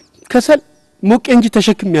እኔ ከሰል ሞቄ እንጂ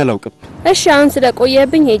ተሸክሜ አላውቅም። እሺ አሁን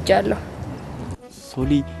ስለቆየብኝ ሄጃለሁ።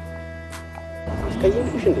 ሶሊ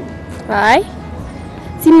ቀየምኩሽ እንዴ? አይ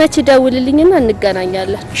ሲመች ደውልልኝና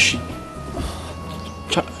እንገናኛለን። እሺ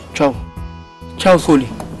ቻው ቻው ሶሊ።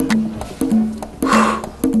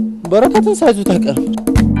 በረከትን ሳይዙት አይቀርም።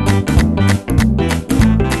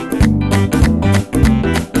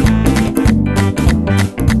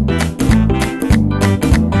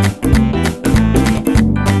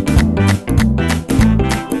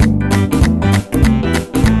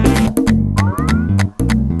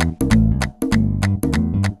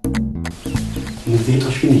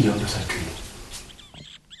 ዜጦሽን እያወደሳችሁ ነው።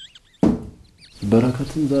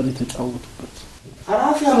 በረከትን ዛሬ ተጫወቱበት።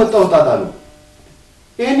 ራሴ ያመጣው ጣጣ ነው።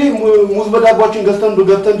 ይሄኔ ሙዝ በዳቧችን ገዝተን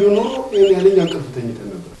ገብተን ቢሆን ኖሮ ይሄን ያለኛ እንቅልፍ ተኝተን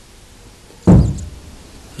ነበር።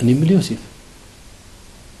 እኔ ምን ዮሴፍ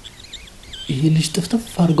ይሄ ልጅ ጥፍጥፍ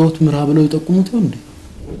አድርገውት ምራ ብለው ይጠቁሙት ይሆን እንዴ?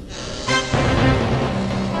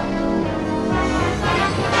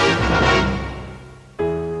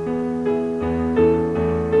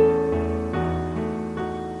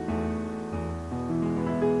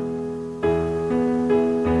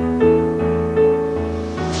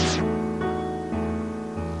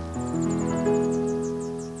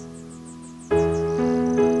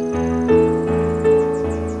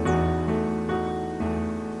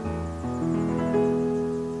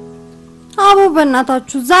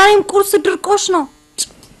 በእናታችሁ ዛሬም ቁርስ ድርቆሽ ነው።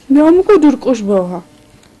 ያውም እኮ ድርቆሽ በውሃ።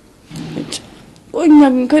 እኛ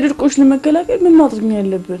ግን ከድርቆሽ ለመከላከል ምን ማድረግ ነው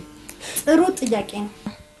ያለብን? ጥሩ ጥያቄ ነው።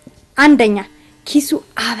 አንደኛ ኪሱ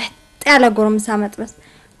አበጥ ያለ ጎረምሳ መጥበስ፣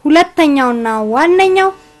 ሁለተኛውና ዋነኛው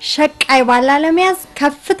ሸቃይ ባላ ለመያዝ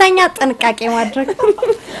ከፍተኛ ጥንቃቄ ማድረግ።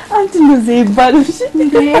 አንቺ እንደዚህ ይባልሽ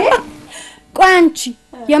እንዴ? ቆይ አንቺ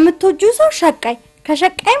የምትወጂው ሰው ሸቃይ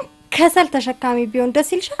ከሸቃይም ከሰል ተሸካሚ ቢሆን ደስ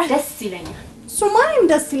ይልሻል? ደስ ይለኛል። ሱማን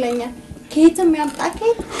ደስ ይለኛል። ከየትም ያምጣ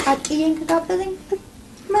ከየት ቃቂዬን ከጋበዘኝ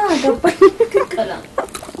ምን አገባኝ? ቅላ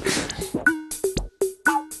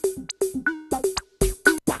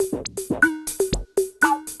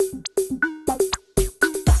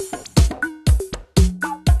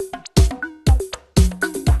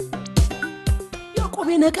ያቆቤ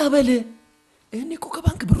ነቀበል እኔ እኮ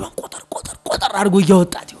ከባንክ ብሯን ቆጠር አድርጎ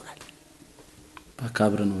እያወጣት ይሆናል። በቃ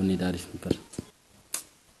አብረን ነው እንሂድ። አሪፍ ነበር።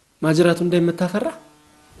 ማጅራቱ እንደምታፈራ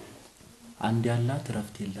አንድ ያላት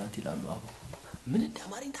ረፍት የላት ይላሉ አባ። ምን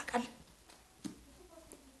እንደማሪኝ ታውቃለህ?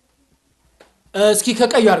 እስኪ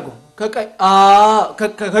ከቀዩ አድርጎ ከቀይ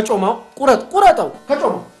ከጮማው ቁረጠው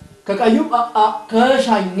ከጮማው ከቀዩ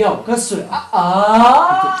ከሻኛው ከሱ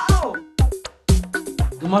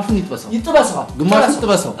ግማሹን ይጥበሰው ግማሹን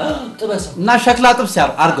ጥበሰው እና ሸክላ ጥብስ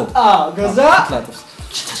አድርገው ገዛ ሸክላ ጥብስ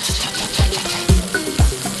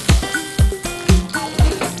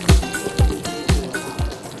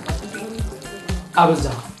አበዛ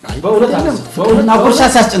በእውነት ጉርሻ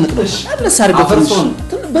ሲያስጨንቅ ነው። አነሳ አድርገው አፈርሶን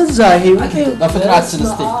በዛ ይሄ በፍቅራችን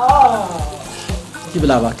እስቲ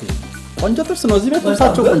ይብላ እባክህ። ቆንጆ ጥብስ ነው። እዚህ ቤት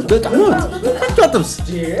ጥብሳቸው ቆንጆ በጣም ነው። ቆንጆ ጥብስ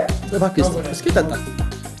እባክህ እስኪ ጠጣ።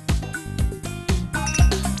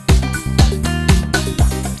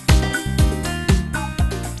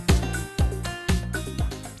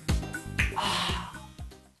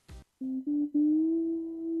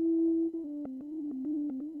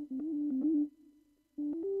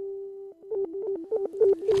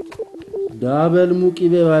 ዳበል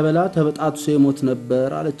ሙቂቤ ባይበላ ተበጣጥሶ የሞት ነበር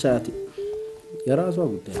አለች አያቴ። የራሷ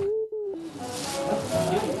ጉዳይ።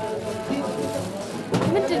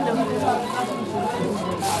 ምንድነው?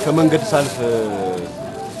 ከመንገድ ሳልፍ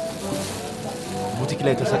ቡቲክ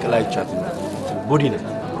ላይ ተሰቅላ አይቻት ቦዲ ነው።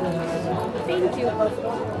 ቴንክ ዩ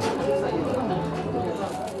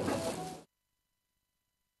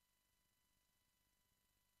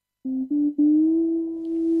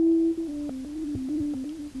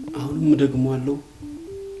አሁንም ደግሞ አለው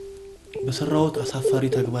በሰራውት አሳፋሪ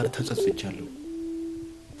ተግባር ተጸጽቻለሁ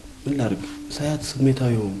ምን ላድርግ ሳያት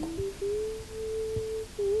ስሜታዊ ሆንኩ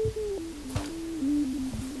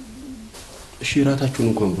እሺ ራታችሁን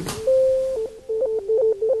እንኳን ብሉ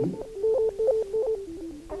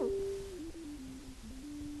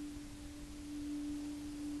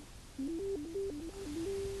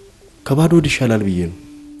ከባዶ ይሻላል ብዬ ነው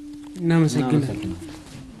እናመሰግናለን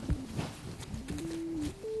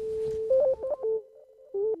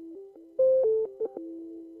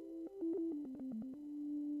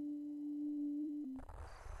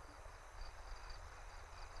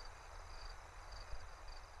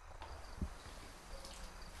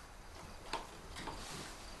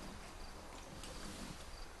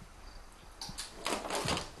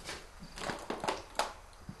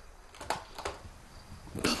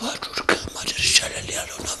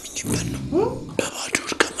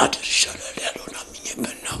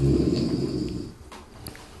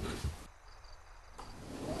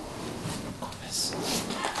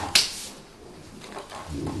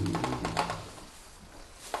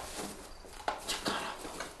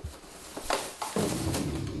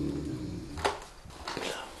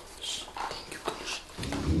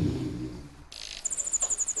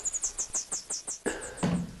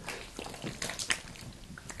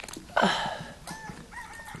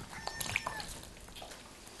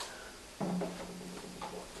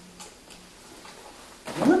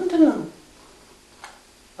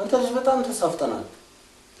በጣም ተሳፍጠናል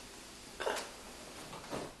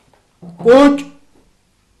ቁጭ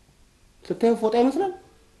ስታዩ ፎጣ ይመስላል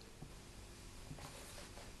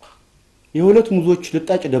የሁለት ሙዞች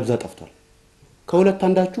ልጣጭ ደብዛ ጠፍቷል ከሁለት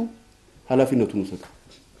አንዳችሁ ኃላፊነቱን ወሰዱ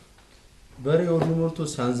በሬ ወዱ ሞልቶ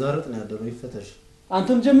ሲያንዛርጥ ነው ያደረው ይፈተሽ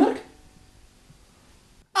አንተም ጀመርክ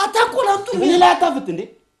አታቆላምጡ እኔ ላይ አታፍት እንዴ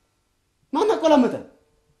ማን አቆላመጠ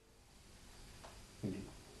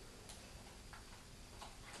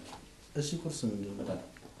እሺ ኩርስ ምን ይመጣል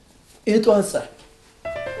እጧሳ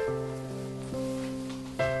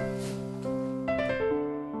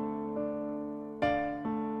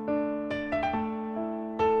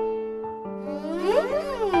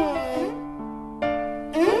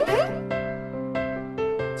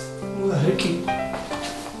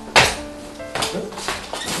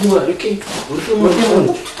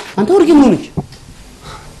አንተ ወርቂ ምን ሆነች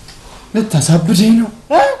ልታሳብደኝ ነው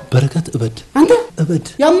በረከት እበድ አንተ እበድ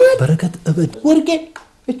ያማል በረከት እበድ ወርቄ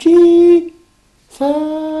እቺ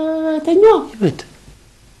ፈተኛ እበድ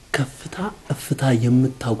ከፍታ እፍታ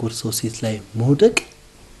የምታጎርሰው ሴት ላይ መውደቅ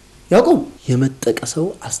ያቆም የመጠቀ ሰው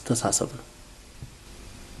አስተሳሰብ ነው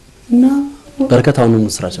እና በረከት አሁን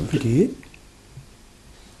ስራ ጀምር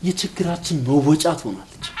የችግራችን መወጫ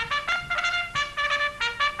ትሆናለች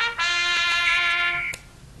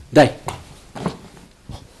ዳይ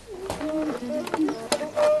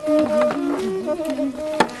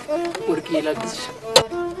ወርቄ ላግዝሽ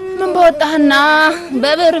ምን በወጣህና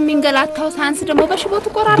በብር የሚንገላታው ሳንስ ደግሞ በሽቦ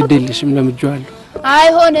ተቆራረጠ ግዴልሽም ለምጄዋለሁ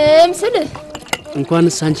አይሆንም ስልህ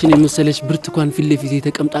እንኳንስ አንቺን የመሰለች ብርቱካን ፊት ለፊት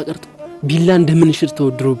ተቀምጣ ቀርቶ ቢላ እንደምን ሽር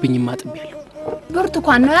ተወድሮብኝ ማጥቢያለሁ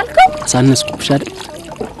ብርቱካን ነው ያልከው አሳነስኩብሽ አይደል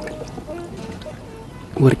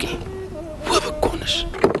ወርቄ ወበኮነሽ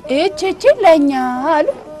እቺ ለኛ አሉ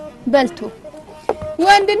በልቶ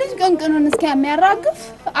ወንድ ልጅ ቅንቅኑን እስኪያሚያራግፍ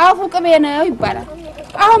አፉ ቅቤ ነው ይባላል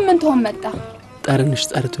አሁን ምን ተሆን መጣ ጠርንሽ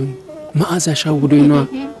ጠርቶኝ ማዓዛሽ አውዶኝ ነው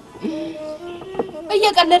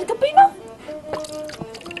እየቀለድክብኝ ነው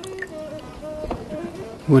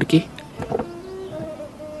ወርቄ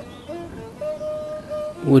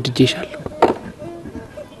ወድጄሻለሁ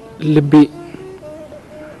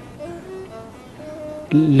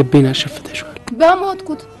ልቤን አሸፍተሽዋል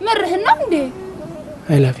በሞትኩት ምርህና እንዴ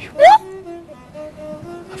I love you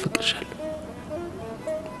አፍቅርሻለሁ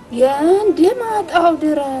የእንደማጣው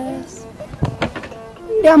ድረስ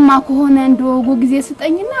እንደማ ከሆነ እንደወጉ ጊዜ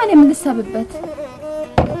ስጠኝና እኔም ልሰብበት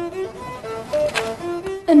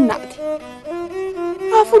እናቴ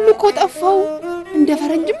አፉሉ እኮ ጠፋው እንደ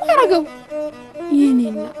ፈረንጅም አረገው የኔ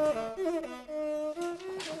እናት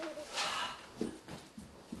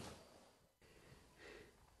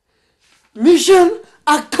Mission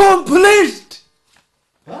accomplished!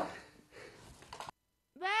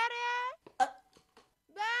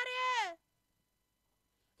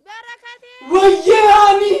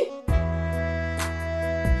 ወያኔ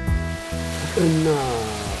እና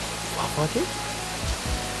ፏፏቴ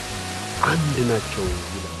አንድ ናቸው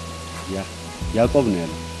ይላል ያዕቆብ ነው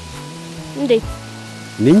ያለው እንዴት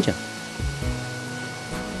ንንጃ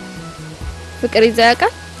ፍቅር ይዘው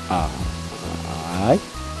ያውቃል አይ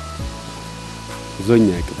ዞኛ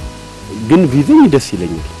ያውቃል ግን ቢዘኝ ደስ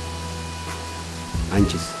ይለኛል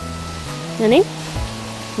አንቺስ እኔ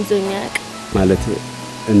ይዞኛ ማለት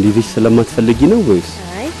እንዲልሽ ስለማትፈልጊ ነው ወይስ?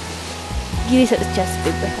 አይ ጊዜ ሰጥቼ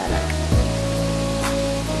አስቤበት አላውቅም።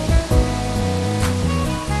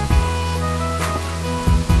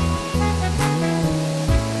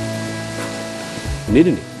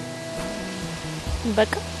 እንዴ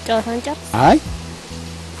በቃ ጨዋታን ጨርስ። አይ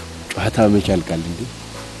ጨዋታ መቼ ያልቃል እንዴ?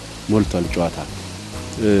 ሞልቷል ጨዋታ።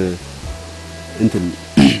 እንትን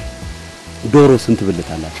ዶሮ ስንት ብልት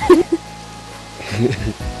አላት?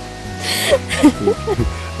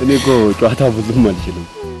 እኔ እኮ ጨዋታ ብዙም አልችልም።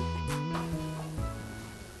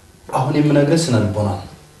 አሁን የምነግርህ ስነ ልቦና ነው።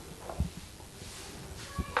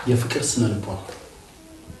 የፍቅር ስነ ልቦና።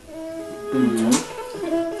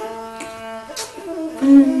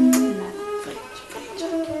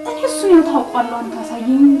 እኔ እሱን ታውቃለህ አንተ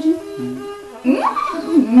አሳየኝ እንጂ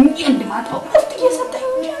እንድማጣው እፍት እየሰጠኝ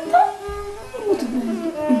እንጂ አንተ ሞት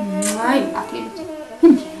አይ አትሄድ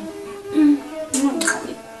እንዴ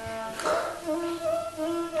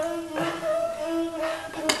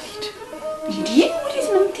ወዴት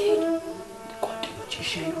ነው የምትሄድ? ጓደኞቼ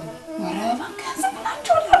ሻይሩ ኧረ እባክህ ዝም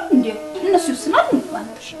ብላቸው እንዴ እነሱ ይወስናሉ።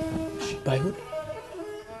 ባይሆን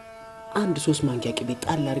አንድ 3 ማንኪያ ቅቤ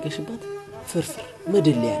ጣል አድርገሽባት ፍርፍር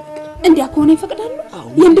መድልያ ነገር እንዲያ ከሆነ ይፈቅዳሉ።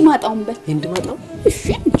 የእንድማጣውን በል የእንድማጣው እሺ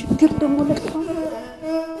ችግር ደግሞ ለጥፋ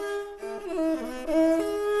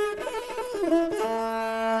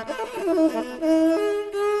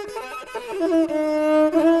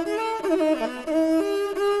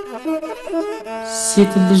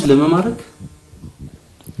ሴት ልጅ ለመማረክ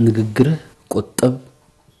ንግግርህ ቆጠብ፣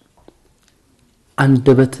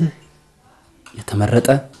 አንደበትህ የተመረጠ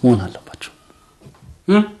መሆን አለባቸው።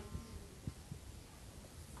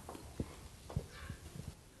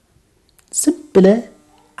 ዝም ብለህ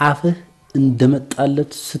አፍህ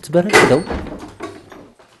እንደመጣለት ስትበረክተው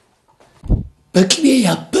በቅቤ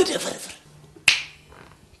ያበደ ፍርፍር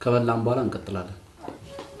ከበላን በኋላ እንቀጥላለን።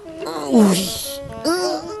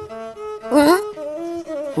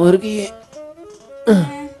 ወርቅዬ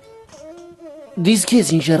ዲስኬ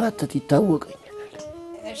ሲንሸራተት ይታወቀኛል።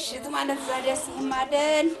 እሽት ማለት ዛዲያስ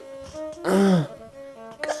ይማደል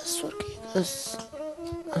ቀስ ወርቅዬ ቀስ።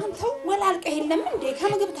 አንተ ወላልቀህ የለም እንዴ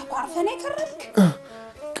ከምግብ ተቋርፈህ ነው የከረምክ?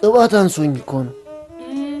 ቅባት አንሶኝ እኮ ነው።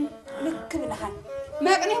 ልክ ብለሃል።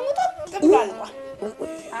 መቅኔ ሙጠጥ ብሏል።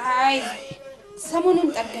 አይ ሰሞኑን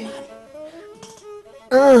ጠግነሃል።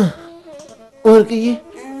 ወርቅዬ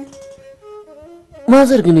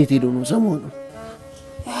ማዘር ግን የት ሄዶ ነው ሰሞኑ?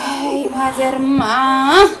 አይ ማዘርማ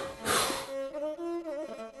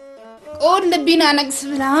ቁልቢና ነግስ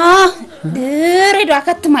ብላ ድሬዳዋ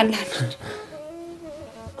ከተማላለች።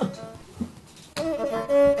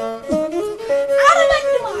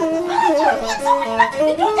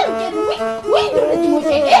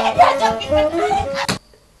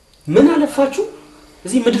 ምን አለፋችሁ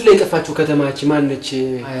እዚህ ምድር ላይ የጠፋችሁ ከተማች ማነች?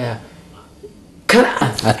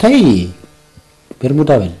 ከነዓን አታይ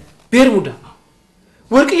ቤርሙዳ በል ቤርሙዳ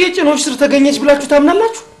ወርቅዬ ጭኖች ስር ተገኘች ብላችሁ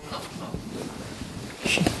ታምናላችሁ?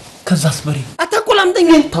 ከዛስ በሬ አታቆላምጠኝ።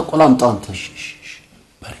 ታቆላምጣው አንተ።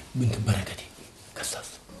 በሬ ምን በረከቴ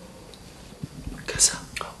ከዛ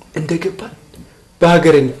እንደገባን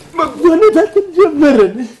በሀገረኛ መጓነታችን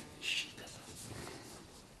ጀመረን።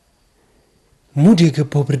 ሙድ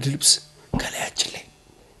የገባው ብርድ ልብስ ከላያችን ላይ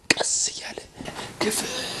ቀስ እያለ ግፍ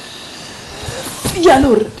እያለ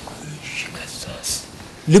ወረደ።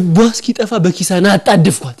 ልቧ እስኪጠፋ በኪሳና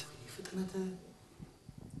አጣድፍኳት።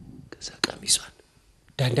 ከዛ ቀሚሷን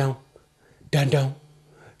ዳንዳው ዳንዳው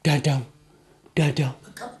ዳንዳው ዳንዳው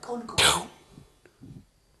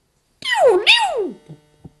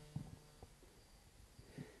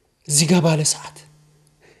እዚህ ጋር ባለ ሰዓት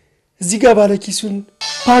እዚህ ጋር ባለ ኪሱን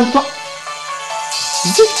ፓንቷ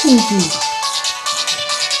ዝንቱ።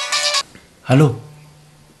 ሃሎ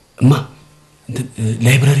እማ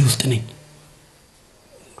ላይብራሪ ውስጥ ነኝ።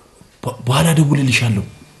 በኋላ ደውልልሻለሁ።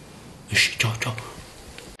 እሺ ቻው ቻው።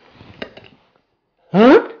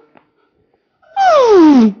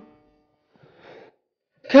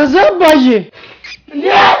 ከዛ ባዬ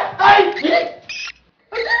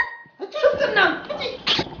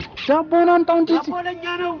ዳቦን አምጣው እንጂ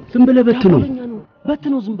ዝም ብለህ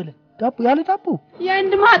በትነው ዝም ብለህ ዳቦ ያለ ዳቦ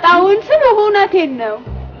የእንድማጣውን ስለ እውነቴን ነው።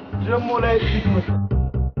 ደሞ ላይ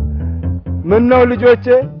ምን ነው ልጆቼ?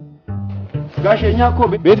 ጋሽ እኛ እኮ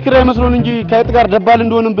ቤት ኪራይ መስሎን እንጂ ከየት ጋር ደባል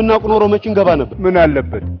እንደሆነም ብናውቅ ኖሮ መች እንገባ ነበር። ምን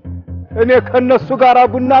አለበት እኔ ከነሱ ጋር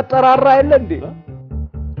ቡና አጠራራ አይደል እንዴ?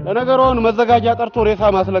 ለነገሩን መዘጋጃ ጠርቶ ሬሳ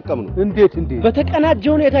ማስለቀም ነው። እንዴት በተቀናጀ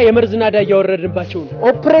ሁኔታ የመርዝ ናዳ እያወረድንባቸው ነው።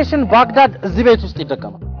 ኦፕሬሽን ባግዳድ እዚህ ቤት ውስጥ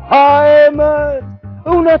ይደቀማል። ሃይመን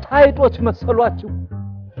እውነት አይጦች መሰሏችሁ?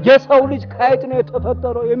 የሰው ልጅ ከአይጥ ነው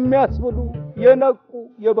የተፈጠረው የሚያስብሉ የነቁ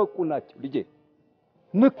የበቁ ናቸው ልጄ።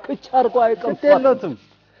 ንክች አድርጎ አይቀምጧትም።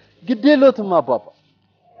 ግዴለትም አባባ።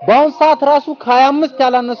 በአሁን ሰዓት ራሱ ከ25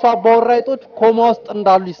 ያላነሱ አባወራ አይጦች ኮማ ውስጥ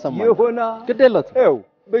እንዳሉ ይሰማል። ይሁና ግዴለትም። ይኸው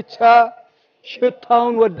ብቻ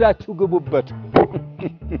ሽታውን ወዳችሁ ግቡበት።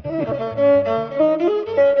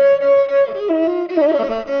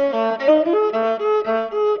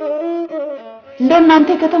 እንደናንተ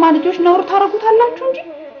የከተማ ልጆች ነውር ታረጉታላችሁ እንጂ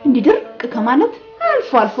እንዲህ ድርቅ ከማለት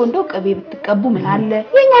አልፎ አልፎ እንደው ቅቤ ብትቀቡ ምን አለ?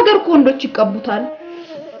 የኛ ሀገር እኮ ወንዶች ይቀቡታል።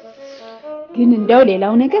 ግን እንደው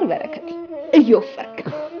ሌላው ነገር በረከት እየወፈርክ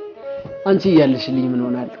አንቺ እያለሽልኝ ምን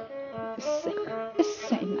ሆናለሁ?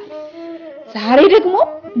 እሰይ ማለት ዛሬ ደግሞ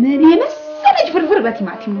ምን የመሰለች ፍርፍር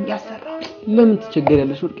በቲማቲም ያሰራው። ለምን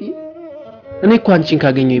ትቸገሪያለሽ ወርቅዬ? እኔ እኮ አንቺን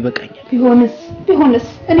ካገኘው ይበቃኛል። ቢሆንስ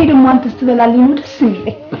እኔ ደግሞ አንተስ ትበላለህ ነው ደስ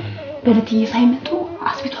የሚለኝ። በልትዬ ሳይመጡ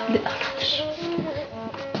አስቢቷን ልጣላትሽ።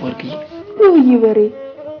 ወርቅዬ ውይ በሬ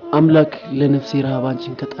አምላክ ለነፍሴ ረሃብ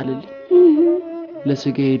አንቺን ከጣለልኝ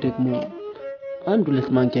ለስጋዬ ደግሞ 1-2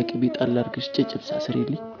 ማንኪያ ቅቤ ጣል አድርገሽ ጨጨብሳ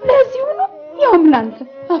ስሪልኝ። ለዚሁ ነው ያውም ላንተ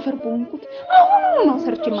አፈር ቦንኩት። አሁን ነው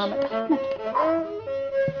ሰርቼ ማመጣ።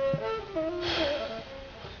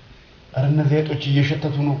 ኧረ እነዚህ አይጦች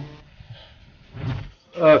እየሸተቱ ነው።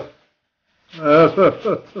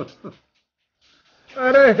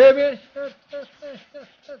 ኧረ ሄቤ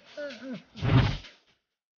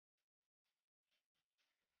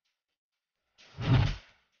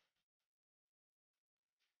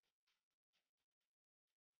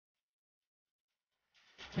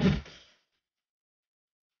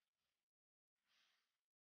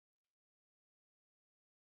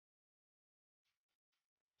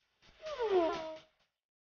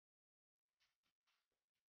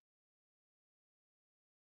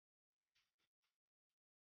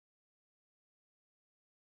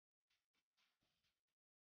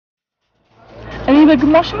እኔ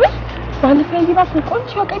በግማሽ ብር ባለፈው ይባስ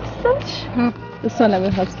ቆንጆ ቀይ ትሰንሽ እሷ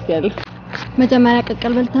ለምን ሀስቢያለሁ። መጀመሪያ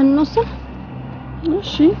ቀቀል በልተን እንወስን።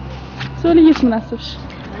 እሺ ሶልዬስ ምን አሰብሽ?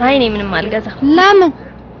 አይ እኔ ምንም አልገዛም። ለምን?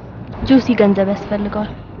 ጁሲ ገንዘብ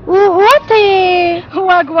ያስፈልገዋል። ወቴ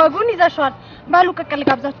ዋግዋጉን ይዘሻል። ባሉ ቀቀል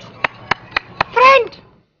ጋብዛችሁ ፍሬንድ።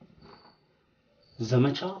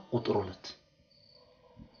 ዘመቻ ቁጥር 2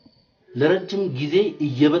 ለረጅም ጊዜ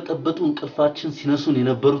እየበጠበጡ እንቅልፋችን ሲነሱን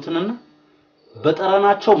የነበሩትንና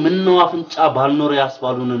በጠራናቸው ምነው አፍንጫ ባልኖር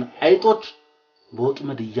ያስባሉንን አይጦች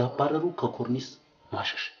በወጥመድ እያባረሩ ከኮርኒስ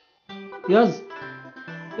ማሸሽ። ያዝ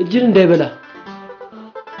እጅን እንዳይበላ።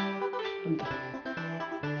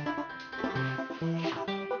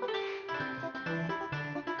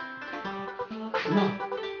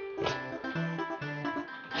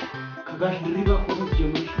 ከጋሽ ድሪባ ኮርኒስ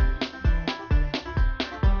ጀምረሽ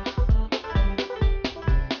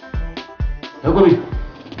ያቆሚ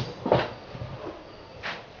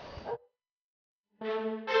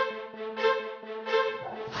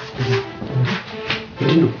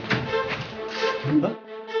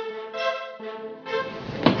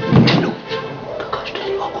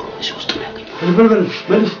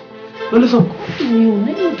መልሰው ይሁን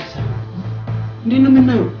ነው ይሰራ እንዴ ነው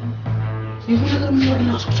የምናየው? ይሁን ነገር ምን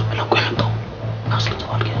ያደርጋል? ሰው በላቆ ያንተው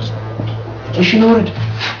አስከተዋል ያስ እሺ ነው ወረድ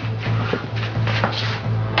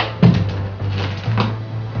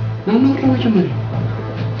ምን ነው መጀመሪያ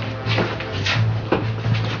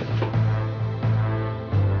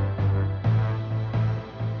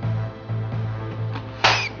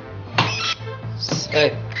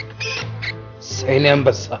ሰይኔ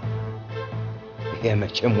አንበሳ ይሄ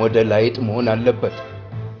መቼም ወደ ላይጥ መሆን አለበት።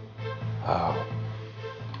 አዎ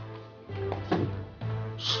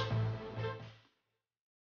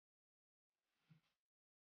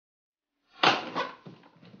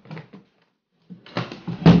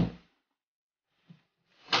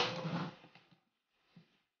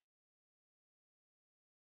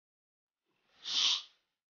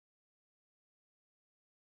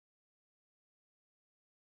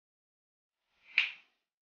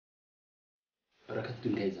በረከት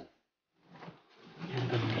ድንጋይ ይዛ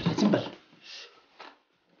ዝም በል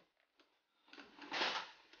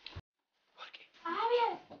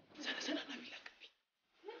ዘነዘና ነው የሚላክብኝ።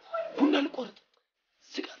 ቡና ልቆርጥ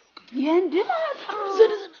ስጋ ነው የእንድላታ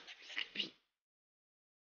ዘነዘና ነው የሚላክብኝ።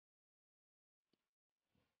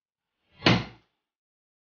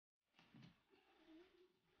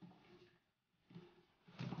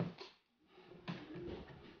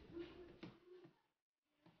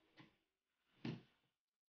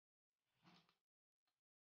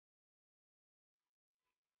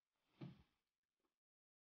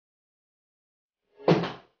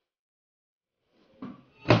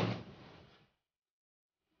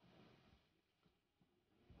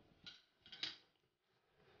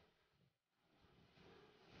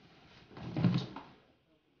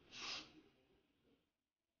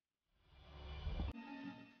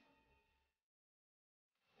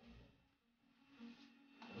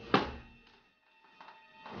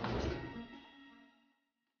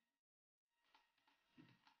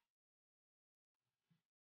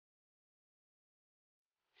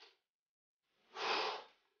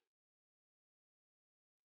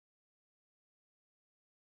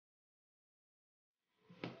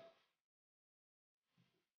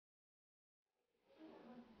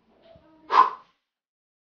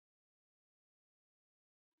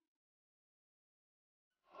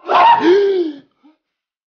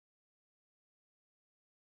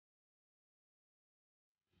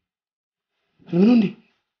 ህልም ነው እንዴ?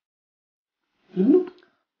 ህልም ነው?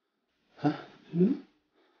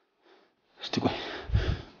 እስቲ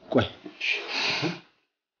ቆይ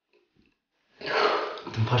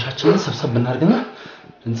ትንፋሻችንን ሰብሰብ ብናርግና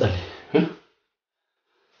እንጸልይ።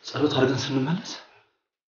 ጸሎት አድርገን ስንመለስ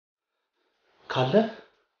ካለ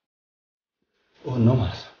ነው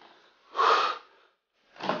ማለት ነው።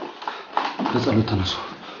 ለጸሎት ተነሱ።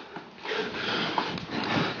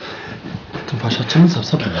 ትንፋሻችንን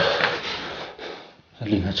ሰብሰብ ብናርግ፣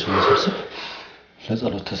 ህሊናችንን ሰብሰብ፣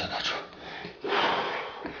 ለጸሎት ተዘጋጁ።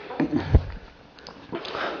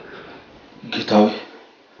 ጌታዊ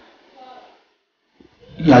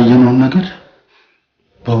ያየነውን ነገር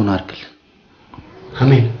በእውን አድርግልን።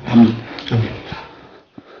 አሜን አሜን አሜን።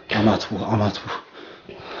 አማትቡ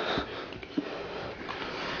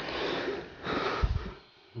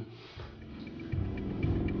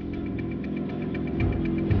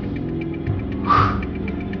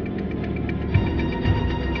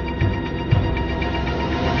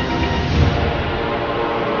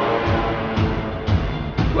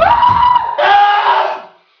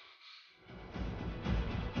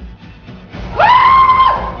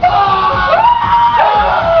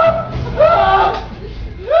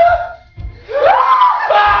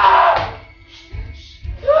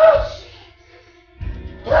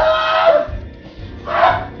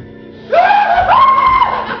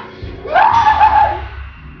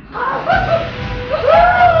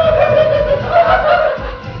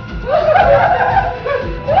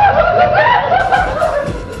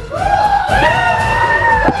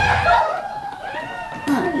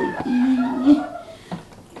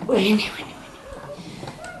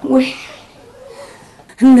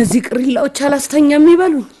እነዚህ ቅሪላዎች አላስተኛም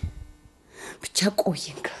ይበሉኝ። ብቻ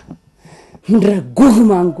ቆየንከ ምድረ ጉግ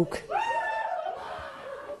ማንጉክ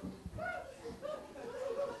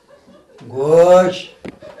ጎሽ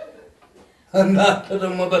እናንተ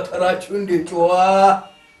ደግሞ በተራችሁ እንዴ ጨዋ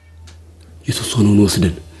የተወሰነውን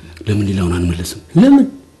ወስደን ለምን ሌላውን አንመለስም? ለምን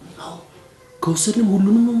ከወሰድንም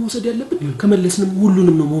ሁሉንም ነው መውሰድ ያለብን፣ ከመለስንም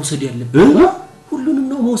ሁሉንም ነው መውሰድ ያለብን። ሁሉንም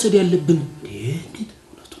ነው መውሰድ ያለብን። እንዴት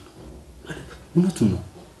እውነቱን ነው።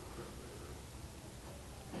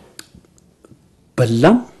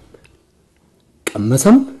 በላም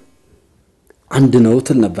ቀመሰም አንድ ነው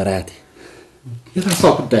ትል ነበር አያቴ። የራሷ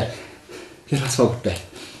ጉዳይ።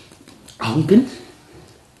 አሁን ግን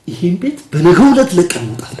ይሄን ቤት በነገው ዕለት ለቀን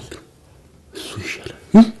መውጣት አለብን። እሱ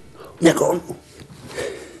ይሻላል። ነገው ነው።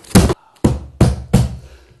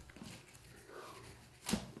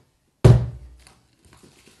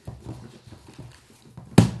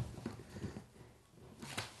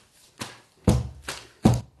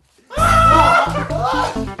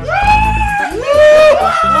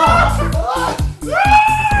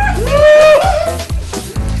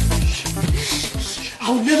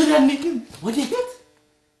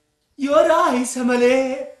 ሰመሌ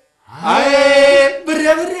አይ ብሬ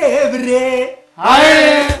አይ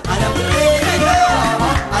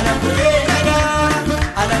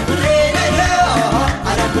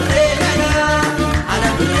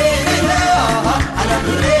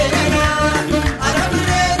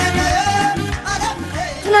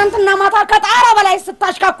ትናንትና ማታ ከጣራ በላይ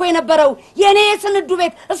ስታሽካኮ የነበረው የኔ ስንዱ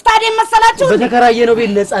ቤት ስታዲየም መሰላችሁ? በተከራየነው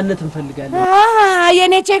ቤት ነፃነት እንፈልጋለን።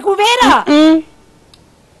 የኔ ቼኩቬራ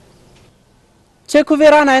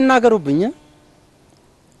ቼኩቬራን አይናገሩብኝ።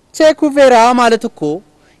 ቼኩቬራ ማለት እኮ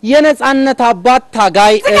የነፃነት አባት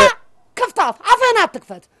ታጋይ። ክፍታፍ አፈና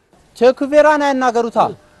አትክፈት። ቼኩቬራን አይናገሩታ።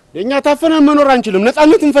 የኛ ታፈነን መኖር አንችልም፣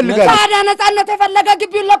 ነፃነት እንፈልጋለን። ታዲያ ነፃነት የፈለገ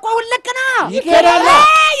ግቢውን ለቆ ውልቅና ይኬዳል።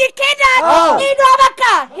 ሂዱ በቃ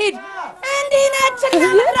ሂድ። እንዲህ ነች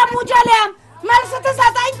ሙጀሊያም መልስ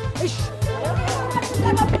ትሰጠኝ። እሺ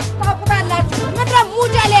ታውቁታላችሁ። ምድረ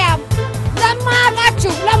ሙጀሊያም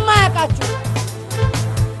ለማያውቃችሁ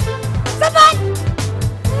ሰባይ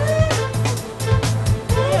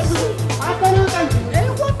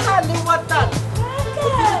ይወጣል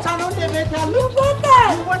ሳኖ እንደቤት ያሉ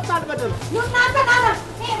ይወጣል በደል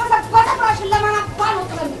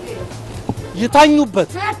ይታኙበት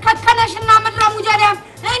ከከለሽና ምድረ ሙጀሊያም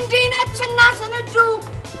እንዲህ ነችና ስንዱ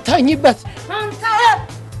ታኝበት አንተ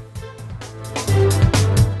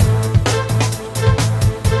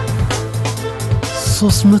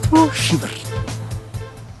 300,000 ብር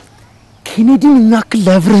ኬኔዲን እናክል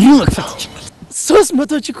ላይብረሪ መክፈት ይችላል።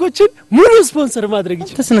 300 ቺኮችን ሙሉ ስፖንሰር ማድረግ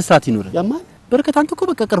ይችላል። ተስነሳት ይኖር ያማ በረከት አንተ እኮ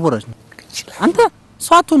በቃ ቀርቦራሽ ነው። አንተ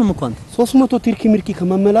ሷቱንም እኮ አንተ 300 ቲርኪ ሚርኪ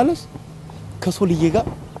ከመመላለስ ከሶልዬ ጋር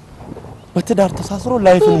በትዳር ተሳስሮ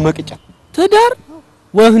ላይፍን መቅጫ። ትዳር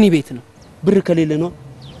ወህኒ ቤት ነው። ብር ከሌለ ነው።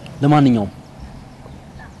 ለማንኛውም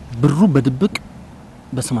ብሩ በድብቅ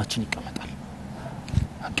በስማችን ይቀመጣል።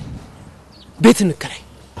 ቤት እንከራይ።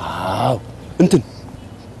 አዎ እንትን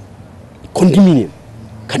ኮንዶሚኒየም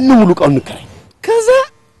ከነ ሙሉ ዕቃው እንከራይ። ከዛ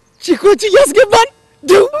ቺኮች እያስገባን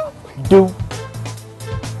ድው ድው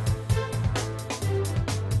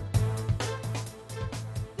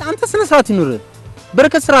አንተ ስነ ስርዓት ይኑር።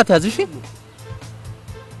 በረከት ስርዓት ያዝ እሺ።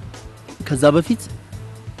 ከዛ በፊት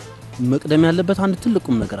መቅደም ያለበት አንድ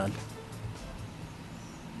ትልቁም ነገር አለ።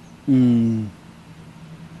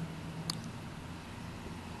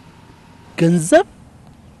 ገንዘብ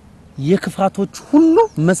የክፋቶች ሁሉ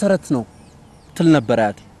መሰረት ነው ትል ነበር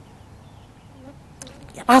አያቴ።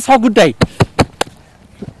 የራሷ ጉዳይ።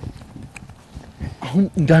 አሁን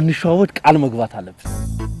እንዳንሸዋወድ ቃል መግባት አለብን።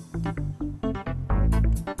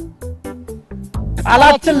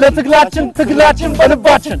 ቃላችን ለትግላችን፣ ትግላችን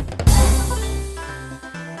በልባችን።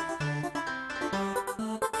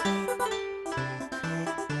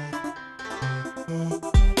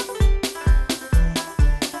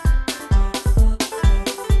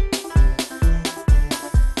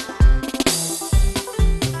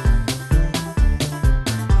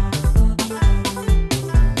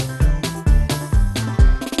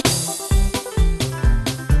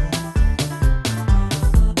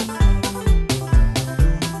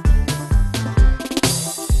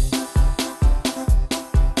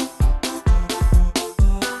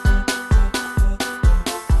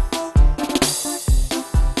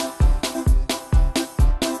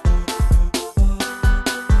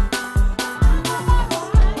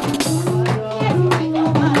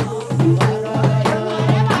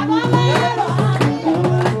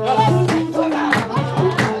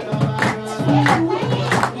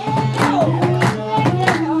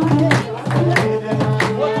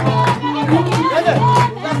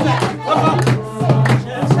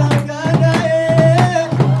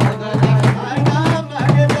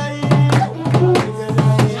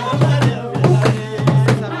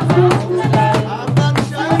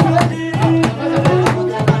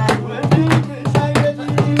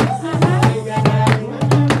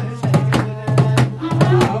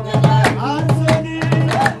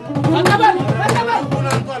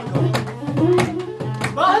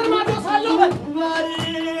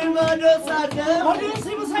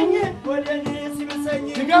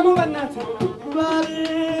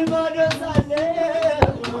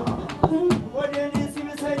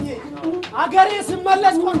 አገሬ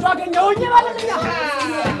ስመለስ ቆንጆ አገኘሁኝ ባለኛ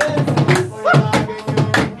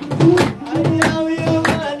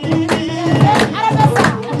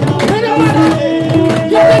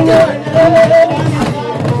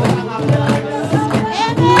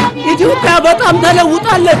ኢትዮጵያ በጣም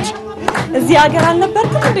ተለውጣለች። እዚህ ሀገር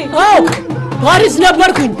አልነበርክም እንዴ? አዎ ፓሪስ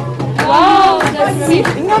ነበርኩኝ። ዋው ደስ ይል።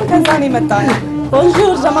 እኛም ከዛ ነው የመጣነው።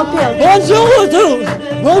 ቦንጆር ዘማፒያል ቦንጆር ቱ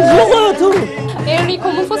ቦንጆር ቱ ኤሪ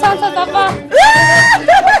ኮሙ ፎሳንታ ታባ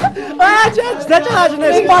አጃጅ ተጫዋች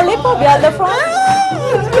ነሽ። ፓሌፖ ቢያለ ፍራንስ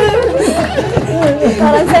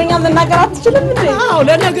ፈረንሳይኛ መናገር አትችልም እንዴ? አዎ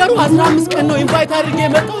ለነገሩ 15 ቀን ነው ኢንቫይት አድርጌ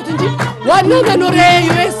የመጣሁት እንጂ ዋና መኖሪያ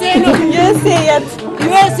ዩኤስኤ ነው። ዩኤስኤ የት?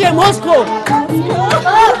 ዩኤስኤ ሞስኮ።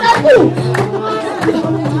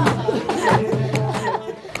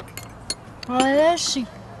 እሺ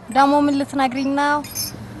ደግሞ ምን ልትነግሪኝ ነው?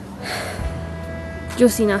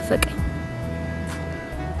 ጆሲ ናፈቀኝ።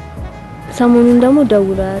 ሰሞኑን ደግሞ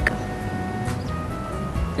ደውሎ አያውቅም።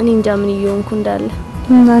 እኔ እንጃ ምን እየሆንኩ እንዳለ።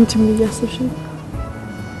 አንቺም እያሰብሽ ነው?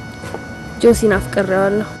 ጆሲን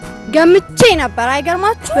አፍቅሬዋለሁ። ገምቼ ነበር።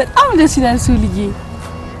 አይገርማችሁ? በጣም ደስ ይላል ሱልዬ፣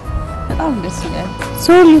 በጣም ደስ ይላል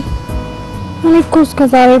ሱል። እኔ እኮ እስከ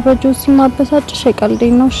ዛሬ በጆሲ ማበሳጭሽ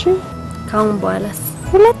የቀልዴን ነው። እሺ ካሁን በኋላስ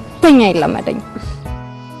ሁለተኛ ይለመደኝ።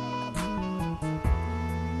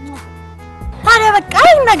 ታዲያ በቃ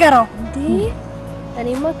ይነገረው እንዴ።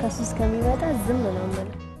 እኔማ ከሱ እስከሚመጣ ዝም ነው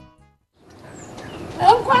የምለው።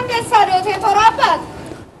 እንኳን ደስ አለዎት የቶራ አባት።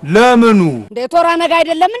 ለምኑ እንደ ቶራ ነገ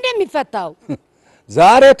አይደለም እንደሚፈታው?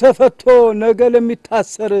 ዛሬ ተፈቶ ነገ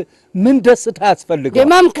ለሚታሰር ምን ደስታ ያስፈልገው?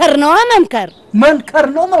 መምከር ነው መንከር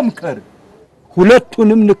ነው መምከር።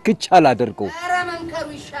 ሁለቱንም ንክች አላደርገው። ኧረ መምከሩ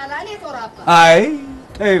ይሻላል የቶራ አባት። አይ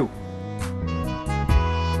ተይው።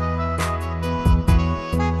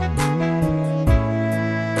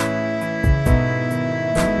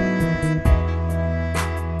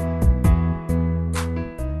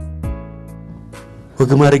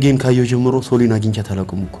 ወግ ማድረጌን ካየው ጀምሮ ሶሊን አግኝቻት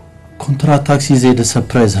አላውቅም እኮ። ኮንትራት ታክሲ ይዘህ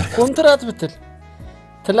ሰርፕራይዝ አድርግ። ኮንትራት ብትል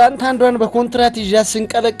ትላንት አንዷን በኮንትራት ይዣት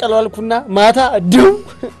ስንቀለቀለው አልኩና ማታ ድው።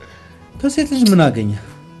 ከሴት ልጅ ምን አገኘ?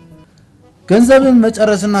 ገንዘብን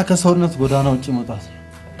መጨረስና ከሰውነት ጎዳና ውጪ መውጣት።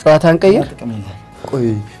 ጨዋታን ቀየር። ቆይ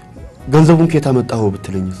ገንዘቡን ከየት አመጣኸው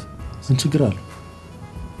ብትለኝስ? ምን ችግር አለው?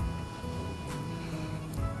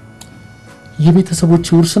 የቤተሰቦች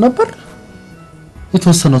ውርስ ነበር።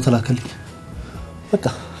 የተወሰነው ተላከልኝ በቃ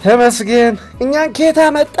ተመስገን እኛን ከየት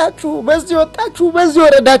አመጣችሁ በዚህ ወጣችሁ በዚህ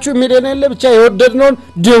ወረዳችሁ የሚለን የለ ብቻ የወደድነውን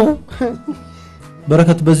ድው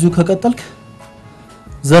በረከት በዚሁ ከቀጠልክ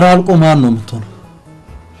ዘራ አልቆ ማን ነው የምትሆነው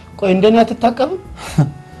ቆይ እንደኛ ተታቀብ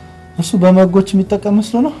እሱ በመጎች የሚጠቀም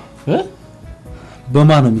መስሎ ነው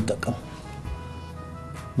በማን ነው የሚጠቀም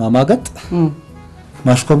ማማገጥ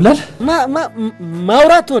ማሽኮብላል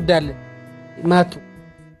ማውራት ወዳለ ማቱ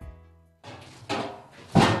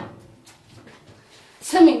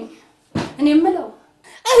ስሚኝ እኔ የምለው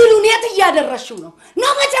እህሉን የት እያደረሽው ነው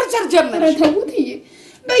መጨርጨር ጀመርሽ ተውትዬ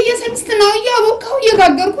በየሰምስት ነው ያቦካው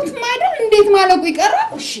የጋገርኩት ማይደል እንዴት ማለቁ ይቀራል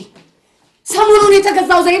እሺ ሰሞኑን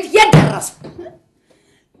የተገዛው ዘይት የደረሰ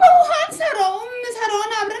በውሃን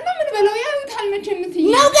ሰራውን አብረን ምን በለው ያዩታል መቼም ትይ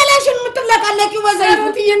ነው ገላሽን የምትለቃለቂው በዘይት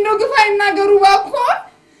ትይ እንደው ግፋ ይናገሩ ባኮ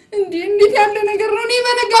እንዴት ያለ ነገር ነው እኔ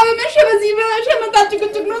በነጋ በመሸ በዚህ በመሸ መጣች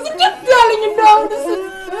ጭቅጭቅ ነው ዝም ያለኝ እንደው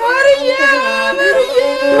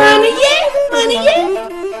ማርዬ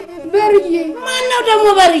በርዬ ማን ነው ደግሞ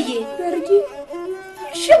በርዬ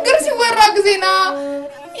ችግር ሲወራ ጊዜና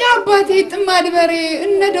የአባቴ ጥማድ በሬ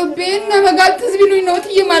እነ ዶቤ እነ መጋል ትዝ ቢሉኝ ነው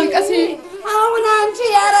ትይ ማልቀሴ አሁን አንቺ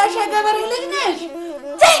ያራሸ ገበሬ ልጅ ነሽ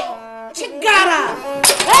ችጋራ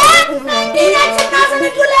እንዴት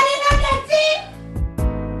ናስንዱ ለኔና ከዚ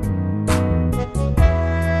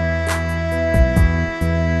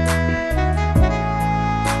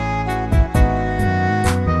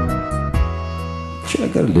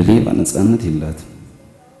ሸገር ለሌባ ነፃነት የላትም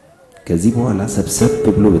ከዚህ በኋላ ሰብሰብ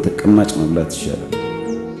ብሎ በተቀማጭ መብላት ይሻላል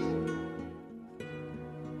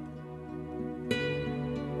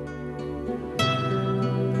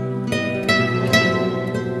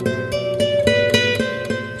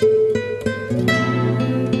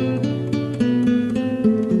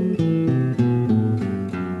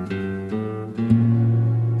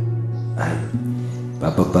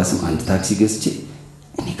በአባባስም አንድ ታክሲ ገዝቼ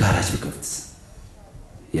እኔ ጋራጅ ብከፍትስ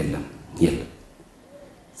የለም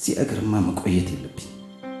እዚህ አገርማ መቆየት የለብኝ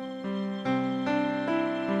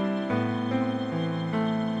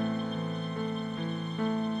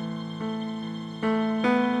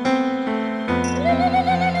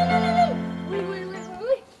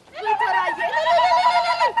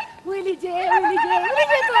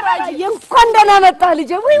እንኳን ደህና መጣ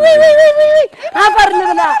ልጄ ወይ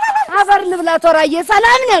አፈር ልብላ ቶራዬ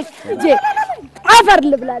ሰላም ነሽ ልጄ አፈር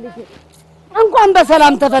ልብላ ልጄ እንኳን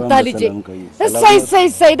በሰላም ተፈታ ልጄ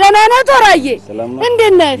እሰይ ደህና ነህ ቶራዬ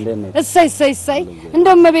እንዴት ነሽ እሰይ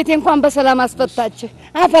እንደውም ቤቴ እንኳን በሰላም አስፈታች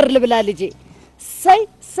አፈር ልብላ ልጄ እሰይ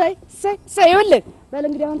ይኸውልህ በል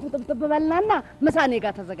እንግዲህ አሁን ጥብጥብ በልናና ምሳ እኔ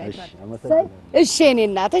ጋር ተዘጋጅቷል እሺ እኔ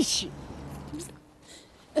እናት እሺ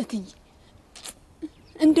እትዬ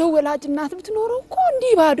እንደው ወላጅ እናት ብትኖረው እኮ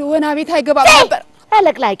እንዲህ ባዶ ወና ቤት አይገባም ነበር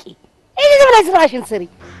አለቅላቂ እዚህ ብለሽ ስራሽን ስሪ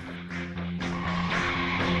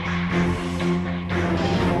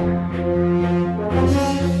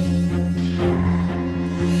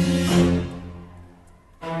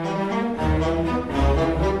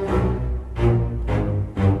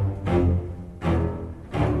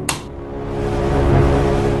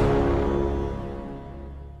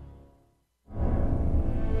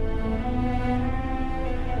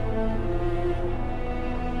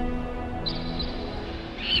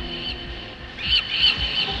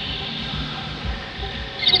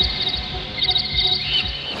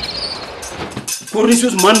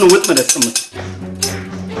ኮርኒሱስ ማን ነው ወጥመድ ያስቀመጠ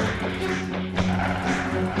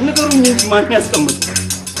ነገሩኝ እንጂ ማን ያስቀመጠ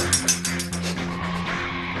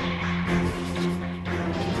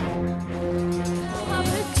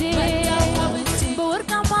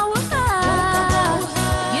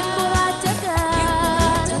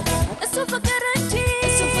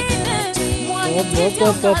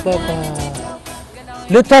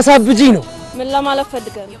ልታሳብጂ ነው ምን ለማለት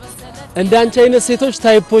ፈልገህ ነው እንዳንቺ አይነት ሴቶች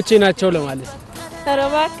ታይፖቼ ናቸው ለማለት ኧረ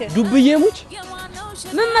እባክህ ዱብዬ ሙች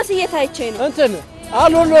ምን መስዬ ታይቼ ነው እንትን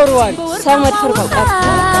አልወሎሩዋል ሰው መድፈር በቃ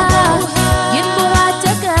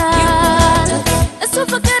ይንቦራጨቃል እሱ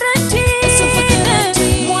ፍቅር እንጂ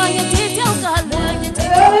ሟየት ያውቃል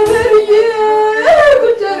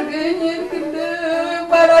ጉጨርገኝ ክለ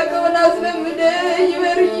ባራከውን አስለምደኝ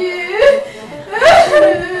በርዬ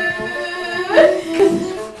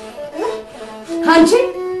አንቺ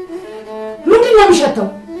ምንድን ነው የሚሸተው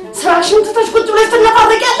ስራሽን ትተሽ ቁጭ ብለሽ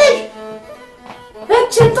ትነፋረቂያለሽ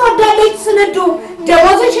እችን ትወዳለች ስንዱ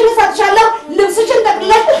ደሞዝሽን እሰጥሻለሁ ልብስሽን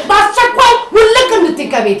ጠቅልለሽ በአስቸኳይ ውልቅ እንድትይ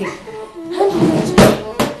ከቤቴ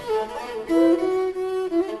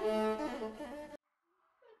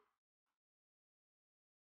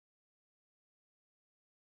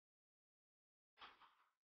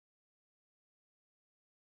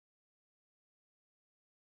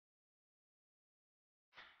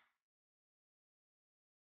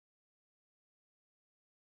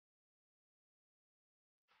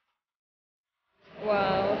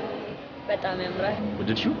ዋው በጣም ያምራል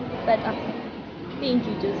ወደድሽው በጣም ቴንክ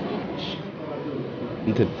ዩ ጆሲ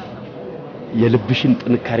እንትን የልብሽን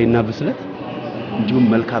ጥንካሬና ብስለት እንዲሁም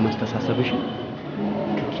መልካም አስተሳሰብሽን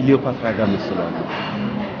ከክሊዮፓትራ ጋር መስለዋለሁ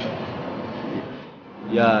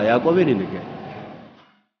ያዕቆቤ ነው ነገር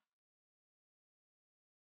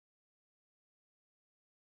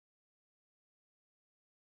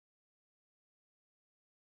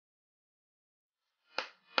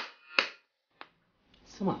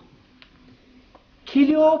ስማ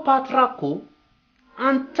ክሊዮፓትራ እኮ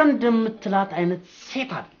አንተ እንደምትላት አይነት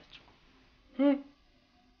ሴት አይደለች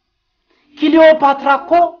ክሊዮፓትራ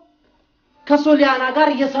እኮ ከሶሊያና ጋር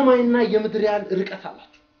የሰማይና የምድር ያህል ርቀት አላቸው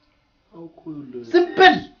ዝም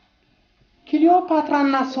በል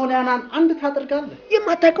ክሊዮፓትራና ሶሊያናን አንድ ታደርጋለህ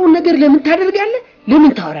የማታውቀውን ነገር ለምን ታደርጋለህ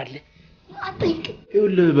ለምን ታወራለህ አጥይቅ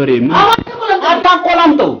ይኸውልህ በሬ ምን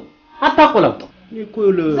አታቆላምጠው እኮ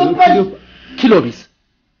ኪሎቢስ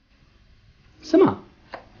ስማ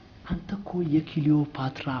አንተ እኮ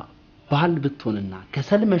የክሊዮፓትራ ባል ብትሆንና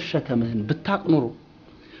ከሰል መሸከምህን ብታቅ ኖሮ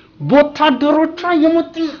በወታደሮቿ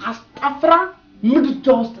የሞትን አስጣፍራ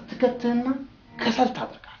ምድጃ ውስጥ ትከተህና ከሰል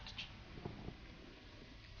ታደርጋለች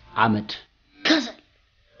አመድ ከሰል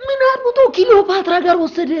ምን አርጉቶ ክሊዮፓትራ ጋር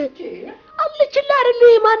ወሰደ አለችላ አይደለ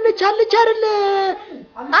ማነች አለች አይደለ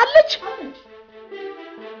አለች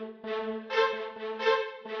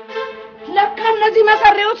ለካ እነዚህ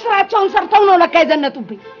መሰሪዎች ስራቸውን ሰርተው ነው ለካ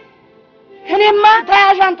ይዘነጡብኝ እኔማ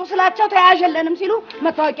ተያዥ አንጡ ስላቸው ተያዥ የለንም ሲሉ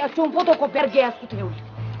መታወቂያቸውን ፎቶኮፒ አድርጌ ያስኩት ነው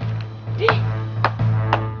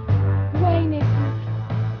ወይኔ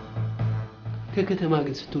ከከተማ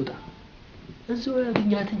ግን ስትወጣ እዛው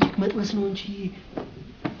ያገኛትን ቺክ መጥበስ ነው እንጂ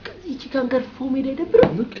ከዚህ ቺካን ጋር ፎሜዳ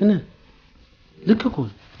አይደብርም ልክ እኮ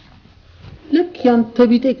ልክ ያንተ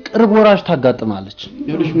ቢጤ ቅርብ ወራሽ ታጋጥማለች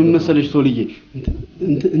ይኸውልሽ ምን መሰለሽ ሶልዬ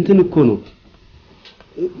እንትን እኮ ነው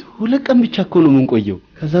ሁለት ቀን ብቻ እኮ ነው የምንቆየው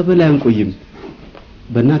ከዛ በላይ አንቆይም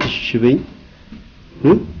በእናትሽ ሽበኝ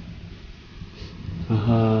አሃ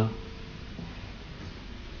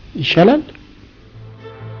ይሻላል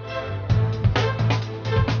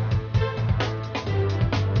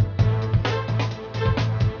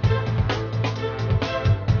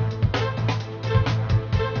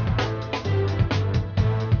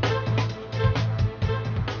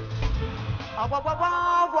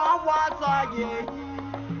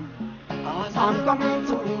I'm coming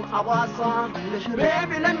to Awasa,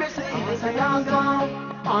 baby. Let me see you say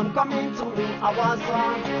I'm coming to Awasa,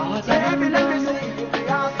 baby. Let me see you say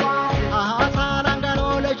Awasa,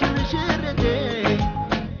 Langano, let you share it.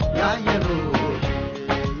 Yeah, you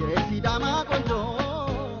know, yes, Dama control.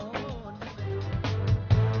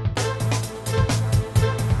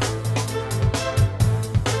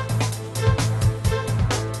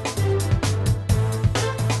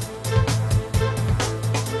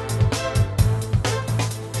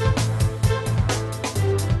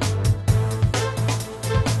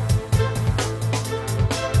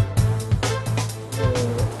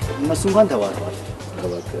 እነሱ እንኳን ተባረዋል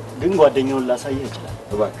ግን ጓደኛውን ላሳየህ ይችላል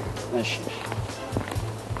እባክህ እሺ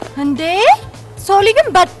እንዴ ሶሊ ግን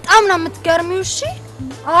በጣም ነው የምትገርሚው እሺ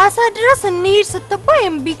አዋሳ ድረስ እንሂድ ስትባይ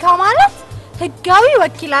እምቢ ከማለት ህጋዊ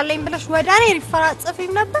ወኪል አለኝ ብለሽ ወዳኔ ሪፈራንስ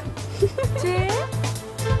ጽፊም ነበር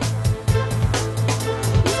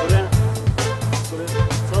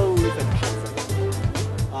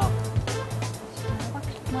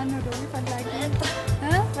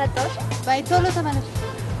ባይቶሎ ተመለስ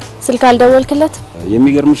ስልክ አልደወልክለት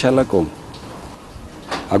የሚገርምሽ አላውቀውም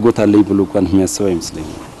አጎት አለኝ ብሎ እንኳን የሚያስብ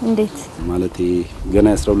አይመስለኝም እንዴት ማለቴ ገና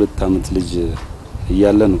 12 አመት ልጅ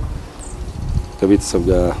እያለ ነው ከቤተሰብ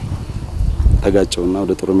ጋር ተጋጨውና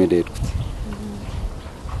ወደ ጦር ሜዳ ሄድኩት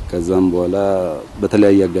ከዛም በኋላ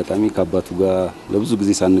በተለያየ አጋጣሚ ከአባቱ ጋር ለብዙ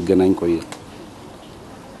ጊዜ ሳንገናኝ ቆየ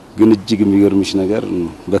ግን እጅግ የሚገርምሽ ነገር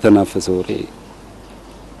በተናፈሰ ወሬ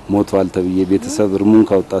ሞቷል ተብዬ ቤተሰብ እርሙን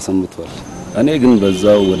ካወጣ ሰምቷል እኔ ግን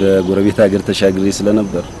በዛው ወደ ጎረቤት ሀገር ተሻግሬ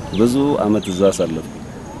ስለነበር ብዙ አመት እዛ አሳለፍኩ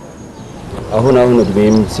አሁን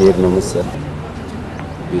እድሜም ሲሄድ ነው መሰል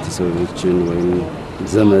ቤተሰቦችን ወይም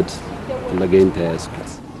ዘመድ ለገኝ ተያዝኩት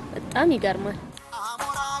በጣም ይገርማል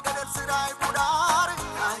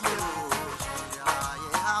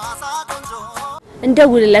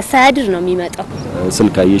እንደውልለት ሳያድር ነው የሚመጣው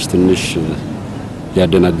ስልክ አየሽ ትንሽ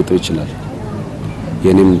ሊያደናግጠው ይችላል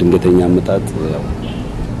የኔም ድንገተኛ አመጣጥ ያው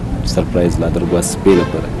ሰርፕራይዝ ላደርገው አስቤ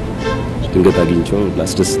ነበር ድንገት አግኝቼው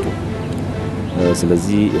ላስደስተው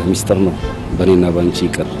ስለዚህ ሚስተር ነው በኔና ባንቺ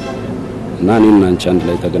ይቀር እና እኔና አንቺ አንድ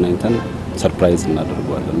ላይ ተገናኝተን ሰርፕራይዝ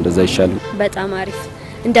እናደርገዋለን እንደዛ ይሻላል በጣም አሪፍ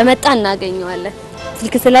እንደመጣ እናገኘዋለን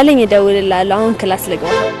ስልክ ስልክ ስላለኝ እደውልልሃለሁ። አሁን ክላስ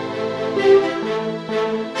ልግባ።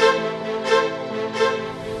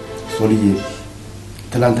 ሶልዬ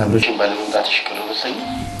ትላንት አብረሽኝ ባለመምጣትሽ ቅር ብለኝ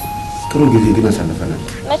ጥሩ ጊዜ ግን አሳልፈናል።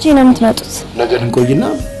 መቼ ነው የምትመጡት? ነገ እንቆይና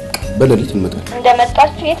በሌሊት እንመጣለን።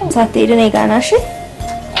 እንደመጣችሁ የትም ሳትሄድ እኔ ጋር ና። እሺ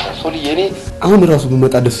ሶልዬ እኔ አሁን ራሱ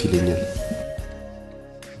ብመጣ ደስ ይለኛል።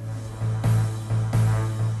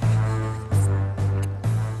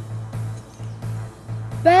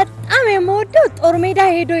 በጣም የምወደው ጦር ሜዳ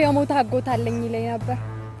ሄዶ የሞት አጎት አለኝ ይለኝ ነበር።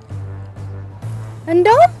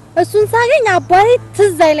 እንደውም እሱን ሳገኝ አባቴ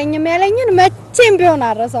ትዝ አይለኝም ያለኝን መቼም ቢሆን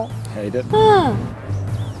አረሳው አይደል?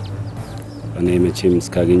 እኔ መቼም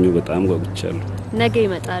እስካገኘው በጣም ጓጉቻለሁ። ነገ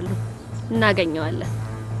ይመጣሉ፣ እናገኘዋለን።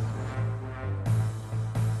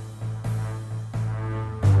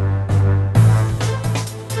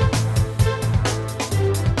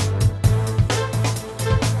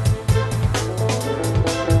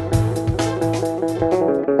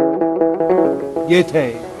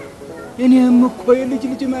 ጌታዬ እኔም እኮ የልጅ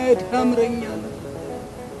ልጅ ማየት ያምረኛል።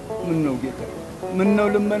 ምን ነው ጌታዬ? ምን ነው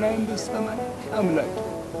ልመናዬን ብትሰማኝ አምላኬ።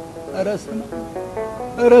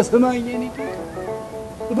 ኧረ ስማኝ የኔ ጌታ፣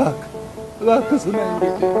 እባክህ ስማኝ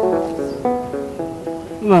ጌታዬ፣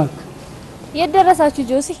 እባክህ። የት ደረሳችሁ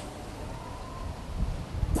ጆሲ?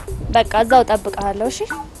 በቃ እዛው እጠብቅሃለሁ። እሺ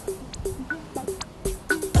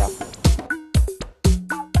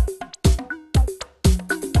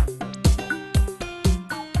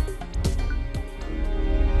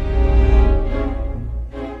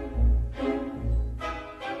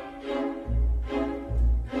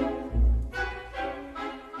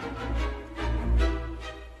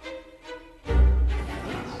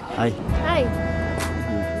አይ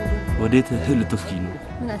ወዴት ልትወስጂ ነው?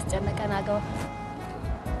 ምን አስጨነቀን? አገባ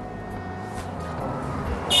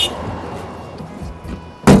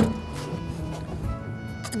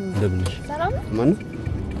እንደምን ነሽ? ሰላም ነው? ማን?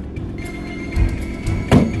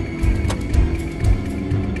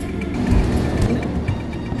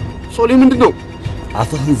 ሶሊ ምንድነው?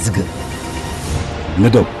 አፍህን ዝጋ።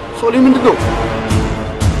 ንደው። ሶሊ ምንድነው?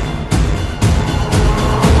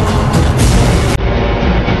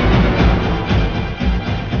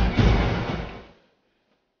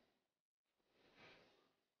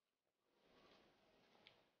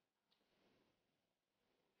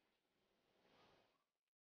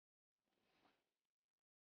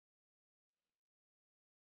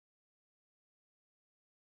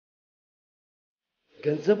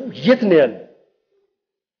 ገንዘቡ የት ነው ያለው?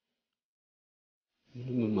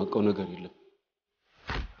 ምንም የማውቀው ነገር የለም።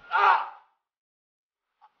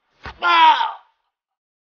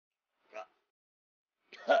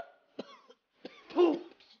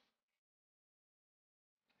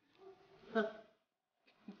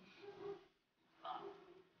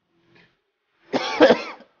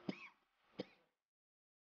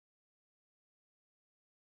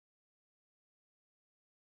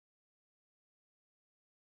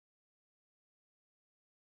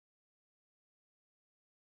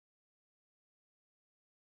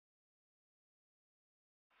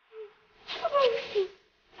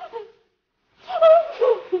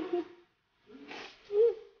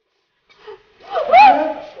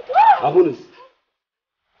 አሁንስ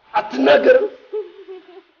አትናገርም?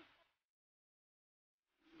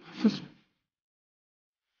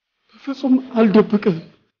 በፍጹም አልደብቅም።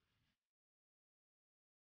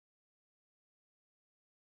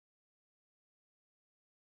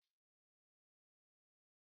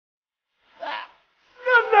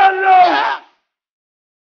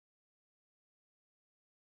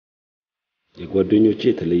 የጓደኞቼ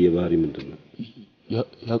የተለየ ባህሪ ምንድነው?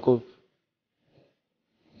 ያዕቆብ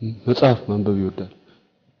መጽሐፍ ማንበብ ይወዳል።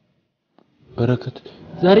 በረከት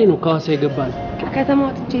ዛሬ ነው ከሐዋሳ የገባን። ከተማ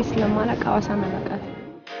ወጥቼ ስለማላውቅ ሐዋሳ መላቃት።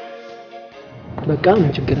 በቃ ምን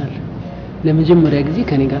ችግር አለ? ለመጀመሪያ ጊዜ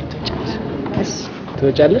ከኔ ጋር ትወጫለሽ። እሺ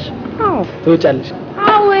ትወጫለሽ? አዎ ትወጫለሽ።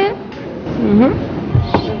 አዎ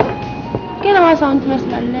ግን ሐዋሳውን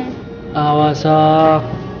ትመስላለህ። ሐዋሳ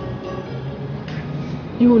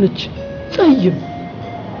የሆነች ጠይም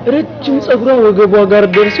ረጅም ጸጉሯ ወገቧ ጋር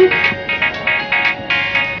ደርሶ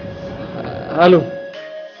አሎ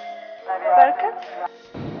በረከት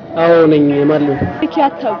አዎ ነኝ። የማን ነው? እኪ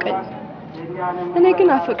አታውቀኝ። እኔ ግን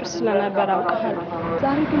አፈቅር ስለነበር አውቀሃለሁ።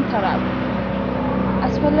 ዛሬ ግን ተራበ።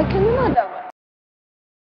 አስፈለከኝና ደወል።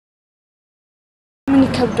 ምን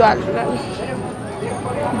ይከብዳል?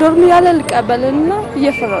 ዶርም ያለ ልቀበልና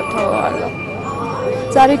እየፈራሁ ተወዋለሁ።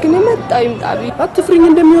 ዛሬ ግን የመጣው ይምጣቢ። አትፍሪኝ።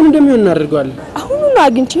 እንደሚሆን እናደርገዋለን። አሁኑን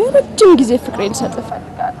አግኝቼ ረጅም ጊዜ ፍቅሬን ልሰጥ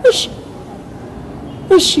እፈልጋለሁ።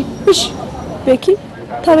 እሺ ቤኪ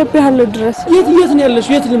ተረብያለሁ ድረስ። የት ነው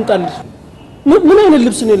ያለሽው? የት ልምጣልሽ? ምን አይነት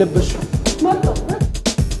ልብስ ነው የለበሽው?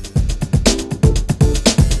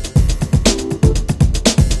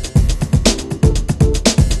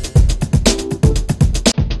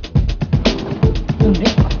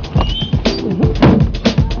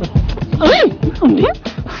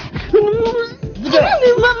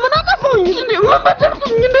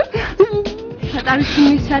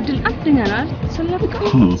 ሲያድል አንደኛ ነው አይደል? ስለፍቀው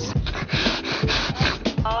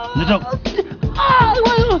ንደው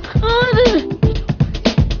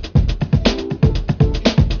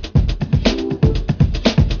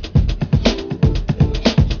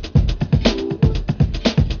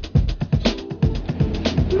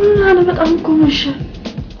አለ በጣም እኮ መሸ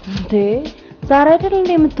እንዴ ዛሬ አይደል እንደ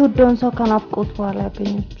የምትወደውን ሰው ከናፍቆት በኋላ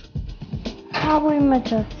ያገኘችው አቦ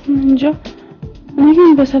ይመቻት እንጃ እኔ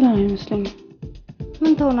ግን በሰላም አይመስለኝም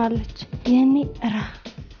ምን ትሆናለች የኔ እራ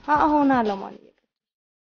አሁን አለማን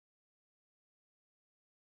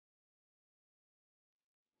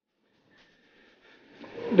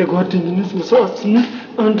ለጓደኝነት መስዋዕትነት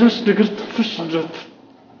አንዳች ነገር ተፈሽለት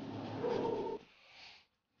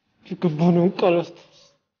የገባነው ቃላት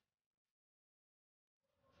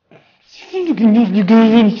ሲፈልግኛ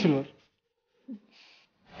ሊገናኘን ይችላል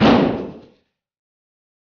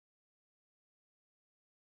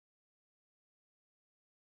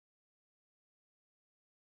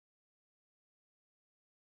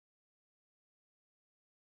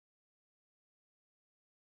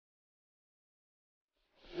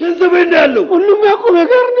ገንዘብ እንዳለው ሁሉም ያውቀው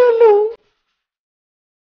ነገር ነው ያለው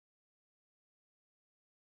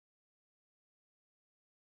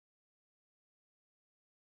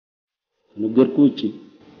ነገርኩ እጪ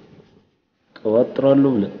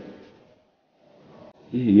ቀዋጥራለሁ ብለ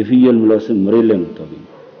ይሄ የፍየል ምላስን መሬት ላይ ነው ታገኝ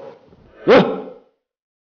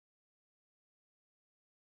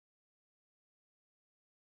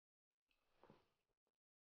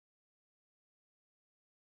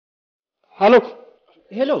ሃሎ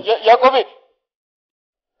ሄሎ ያቆቤ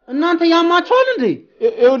እናንተ ያማችኋል እንዴ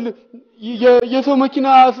የሰው መኪና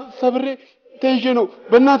ሰብሬ ተይዤ ነው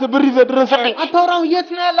በእናትህ ብር ይዘህ ድረስልኝ አታውራው የት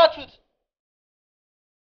ነው ያላችሁት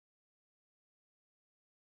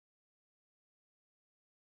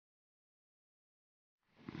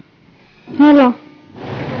ሄሎ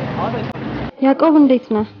ያዕቆብ እንዴት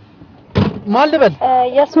ነህ ማን ልበል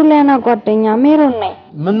የሱሊያና ጓደኛ ሜሮን ነኝ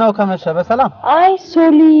ምን ነው ከመሸ በሰላም አይ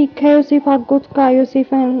ሶሊ ከዮሴፍ አጎት ጋር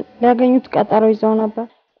ዮሴፍን ሊያገኙት ቀጠሮ ይዘው ነበር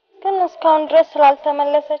ግን እስካሁን ድረስ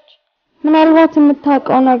ስላልተመለሰች ምናልባት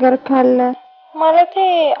የምታውቀው ነገር ካለ ማለቴ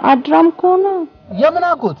አድራም ከሆነ የምን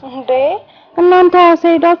አጎት እንዴ እናንተ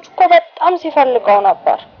ሄዳችሁ እኮ በጣም ሲፈልገው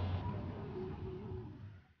ነበር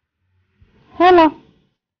ሄሎ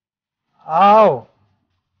አዎ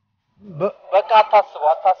በቃ አታስቡ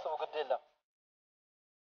ግድ የለም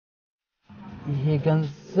ይሄ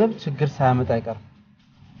ገንዘብ ችግር ሳያመጣ አይቀርም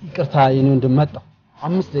ይቅርታ የኔ ወንድም መጣሁ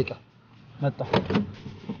 5 ደቂቃ መጣሁ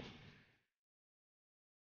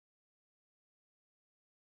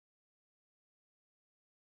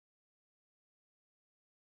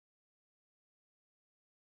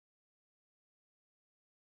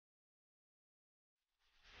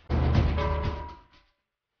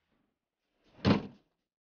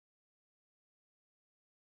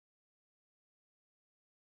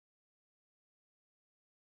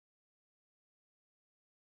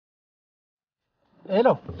ሄሎ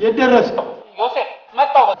የደረስኩ ዮሴፍ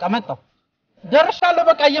መጣሁ በቃ መጣሁ ደርሻለሁ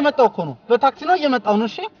በቃ እየመጣሁ እኮ ነው በታክሲ ነው እየመጣሁ ነው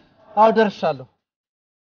እሺ አዎ ደርሻለሁ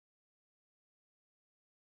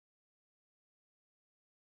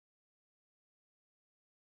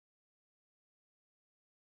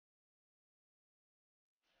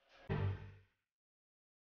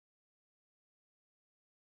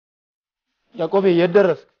ያቆቤ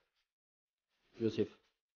የደረስክ ዮሴፍ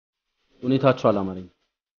ሁኔታችሁ አላማረኝ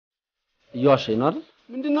እየዋሸኝ ነው አይደል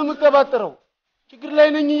ምንድነው የምትቀባጥረው ችግር ላይ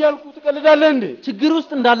ነኝ እያልኩ ትቀልዳለህ እንዴ ችግር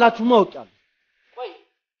ውስጥ እንዳላችሁ ማወቂያለሁ ቆይ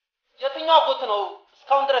የትኛው አጎት ነው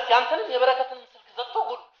እስካሁን ድረስ ያንተን የበረከትን ስልክ ዘግቶ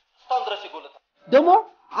እስካሁን ድረስ ይጎለታ ደግሞ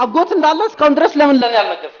አጎት እንዳለ እስካሁን ድረስ ለምን ለኔ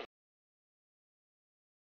ያልነገርከኝ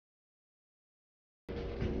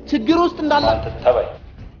ችግር ውስጥ እንዳለ ተባይ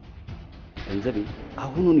ገንዘቤ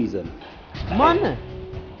አሁኑን ይዘን ማን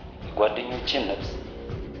ጓደኞቼን ነፍስ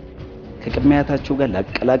ከቅድሚያታቸው ጋር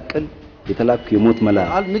ላቀላቀል የተላኩ የሞት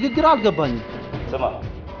መልአክ ንግግር አልገባኝም ስማ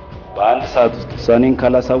በአንድ ሰዓት ውስጥ ውሳኔን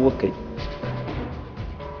ካላሳወቀኝ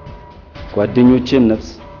ጓደኞቼን ነፍስ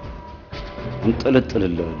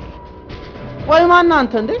እንጥልጥልልሃለሁ ቆይ ማን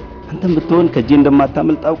አንተ እንዴ አንተም ብትሆን ከጄ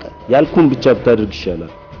እንደማታመልጥ አውቀህ ያልኩን ብቻ ብታደርግ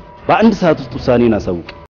ይሻላል በአንድ ሰዓት ውስጥ ውሳኔን አሳውቅ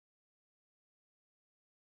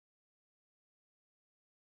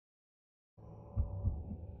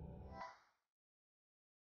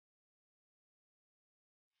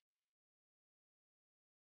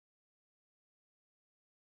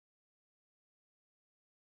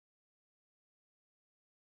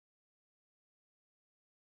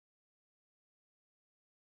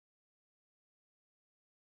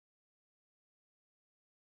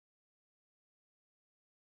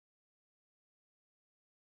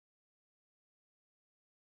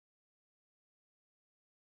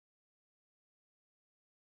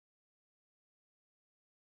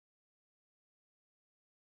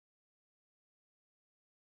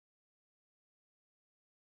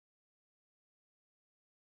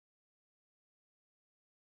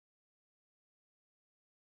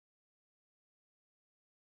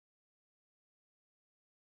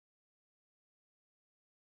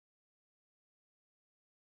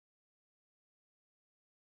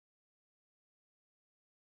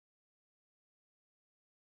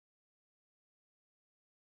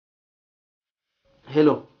ሄሎ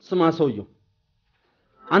ስማ ሰውየው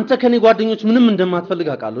አንተ ከኔ ጓደኞች ምንም እንደማትፈልግ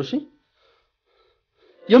አውቃለሁ እሺ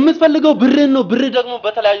የምትፈልገው ብሬን ነው ብሬ ደግሞ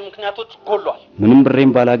በተለያዩ ምክንያቶች ጎሏል ምንም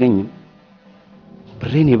ብሬን ባላገኝም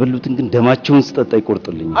ብሬን የበሉትን ግን ደማቸውን ስጠጣ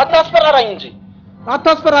ይቆርጥልኝ አታስፈራራኝ እንጂ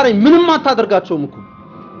አታስፈራራኝ ምንም አታደርጋቸውም እኮ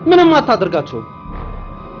ምንም አታደርጋቸውም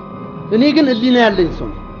እኔ ግን ህሊና ያለኝ ሰው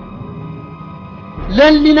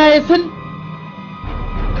ለህሊናዬ ስል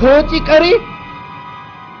ከወጪ ቀሪ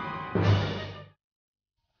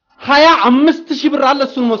 25,000 ብር አለ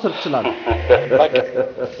እሱን መውሰድ ይችላል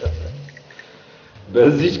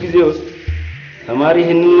በዚህ ጊዜ ውስጥ ተማሪ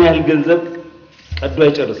ይሄንን ያህል ገንዘብ ቀዶ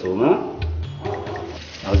አይጨርሰውም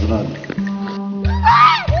አዝናለሁ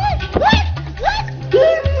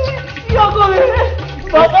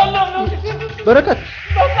በረከት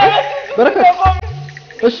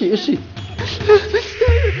እሺ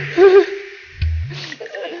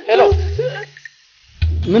ሄሎ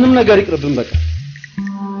ምንም ነገር ይቅርብን በቃ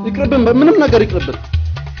ይቅርብን ምንም ነገር ይቅርብን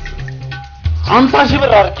 50,000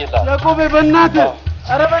 ብር አድርጌልሃል ያቆቤ በእናትህ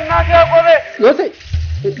ኧረ በእናትህ ያቆቤ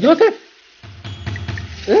ዮሴፍ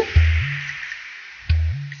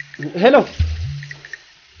ሄሎ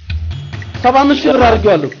 75,000 ብር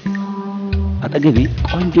አድርጌዋለሁ አጠገቤ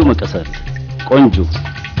ቆንጆ መቀሰል ቆንጆ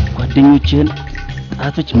ጓደኞችህን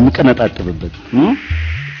ጣቶች ምቀነጣጥብበት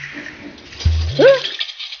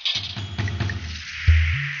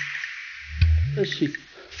እሺ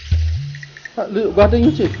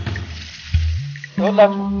ጓደኞቼ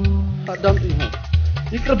ወላችሁ አዳምጡኝ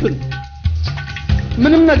ይቅርብን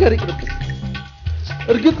ምንም ነገር ይቅርብን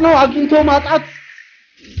እርግጥ ነው አግኝቶ ማጣት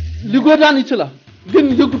ሊጎዳን ይችላል ግን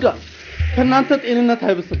ይጉዳ ከናንተ ጤንነት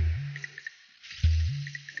አይብስም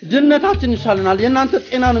ጀነታችን ይሻለናል የናንተ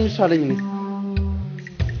ጤና ነው የሚሻለኝ ነው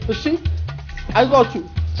እሺ አይዟችሁ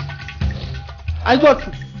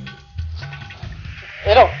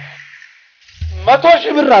ሄሎ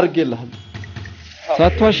 100,000 ብር አድርጌልሃል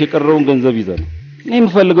ሳትዋሽ የቀረውን ገንዘብ ይዘህ እኔ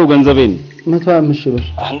የምፈልገው ገንዘቤን 125,000 ብር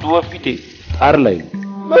አንዱ ወፊቴ ጣር ላይ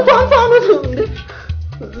 150 ዓመት እንዴ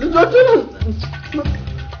ልጆችን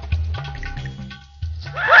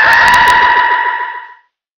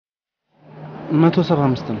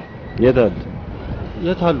 175 ነው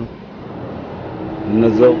የት አሉ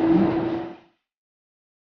እነዛው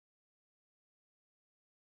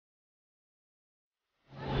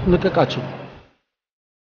ልቀቃቸው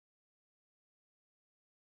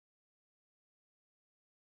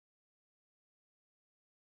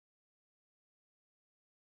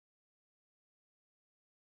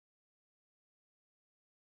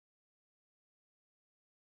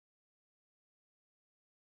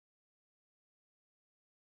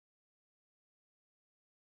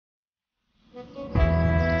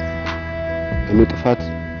እኔ ጥፋት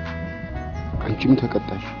አንቺም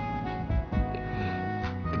ተቀጣሽ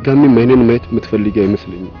ድጋሚ ማይነን ማየት የምትፈልጊ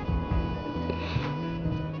አይመስለኝም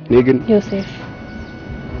እኔ ግን ዮሴፍ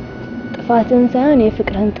ጥፋትን ሳይሆን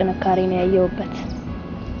የፍቅርህን ጥንካሬ ነው ያየውበት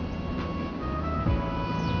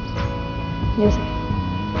ዮሴፍ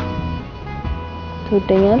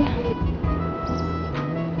ትወደኛለህ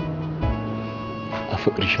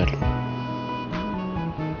አፈቅርሻለሁ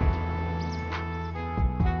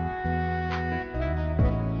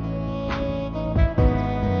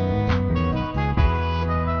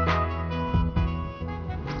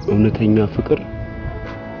እውነተኛ ፍቅር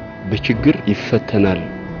በችግር ይፈተናል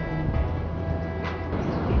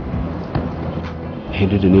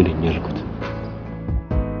ሄደድ እኔ ነኝ ያልኩት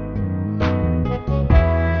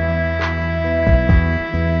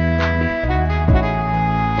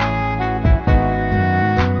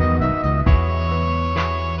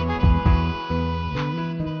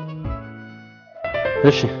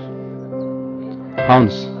እሺ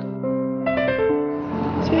አሁንስ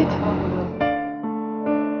ሴት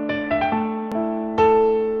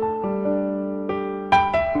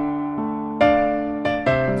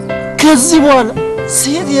ከዚህ በኋላ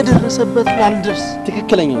ሴት የደረሰበት ላልደርስ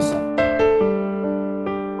ትክክለኛ ውሳኔ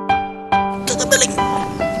ተቀበለኝ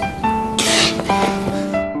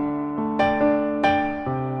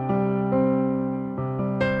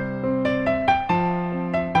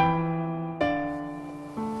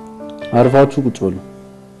አርፋችሁ ቁጭ በሉ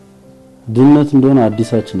ድነት እንደሆነ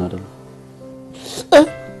አዲሳችን አይደለም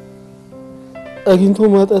አግኝቶ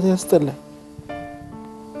ማጣት ያስጠላል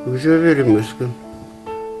እግዚአብሔር ይመስገን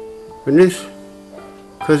እኔስ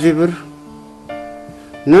ከዚህ ብር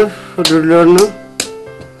ነፍ ዶላርና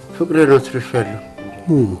ፍቅሬን አትርሻለሁ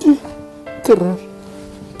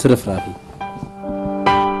ትርፍራፊ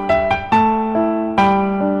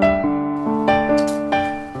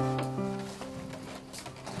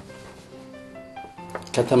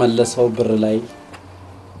ከተመለሰው ብር ላይ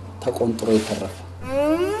ተቆንጥሮ የተረፈ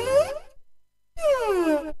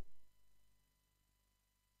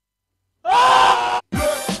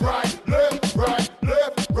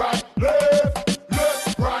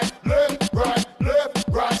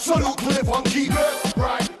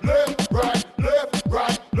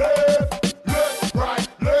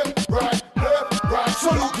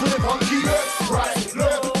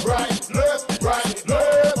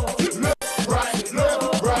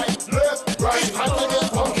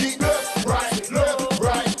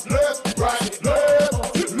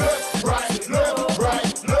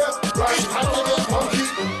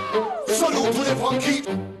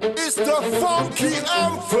funky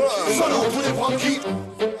anthem. Son who put it funky?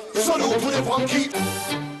 Son who put it funky?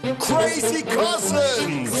 Crazy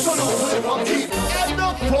cousins. Son who put it funky? And the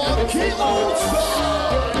funky old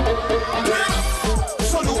star.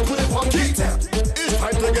 Son who put it funky? It's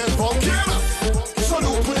time to get funky. Son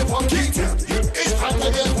who put it funky? It's time to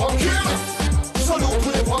get funky. Son who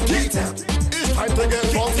put it funky? It's time to get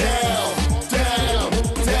funky. Down,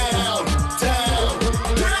 down, down,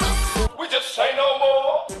 down. We just say no more.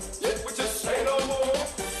 We just say no more.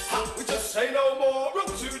 We just say no more. Run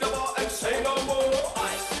to the bar and say no more.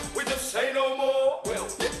 We just say no more. Well,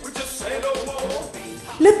 we just say no more.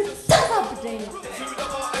 ልታሳብደኝ ነው።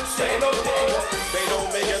 Say no more. They don't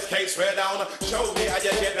make us cake swear down. Show me how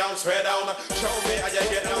you get down, swear down. Show me how you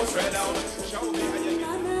get down, swear down. Show me how you get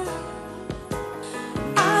down.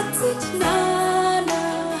 Nana,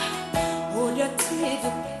 hold your teeth,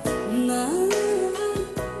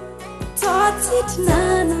 touch it,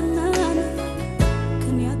 nana, nana.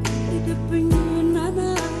 Can you get it, bring you, nana?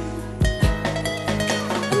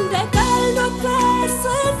 And I called the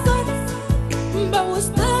person, but was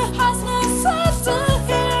the husband, sister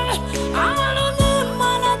here? I don't know,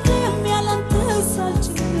 man, I didn't mean to such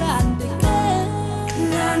a land again.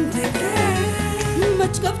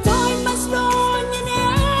 Much of time must go on in it.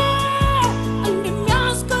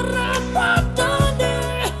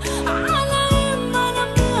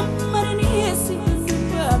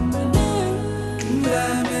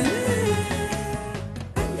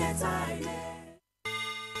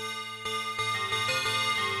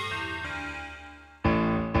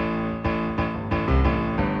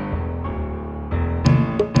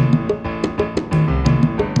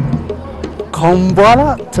 ካሁን በኋላ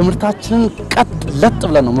ትምህርታችንን ቀጥ ለጥ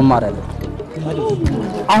ብለን ነው መማር ያለብን።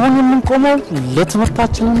 አሁን የምንቆመው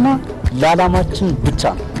ለትምህርታችንና ለዓላማችን ብቻ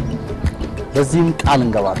ነው። ለዚህም ቃል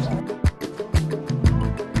እንገባለን።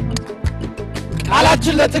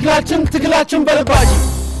 ቃላችን ለትግላችን፣ ትግላችን በልባችን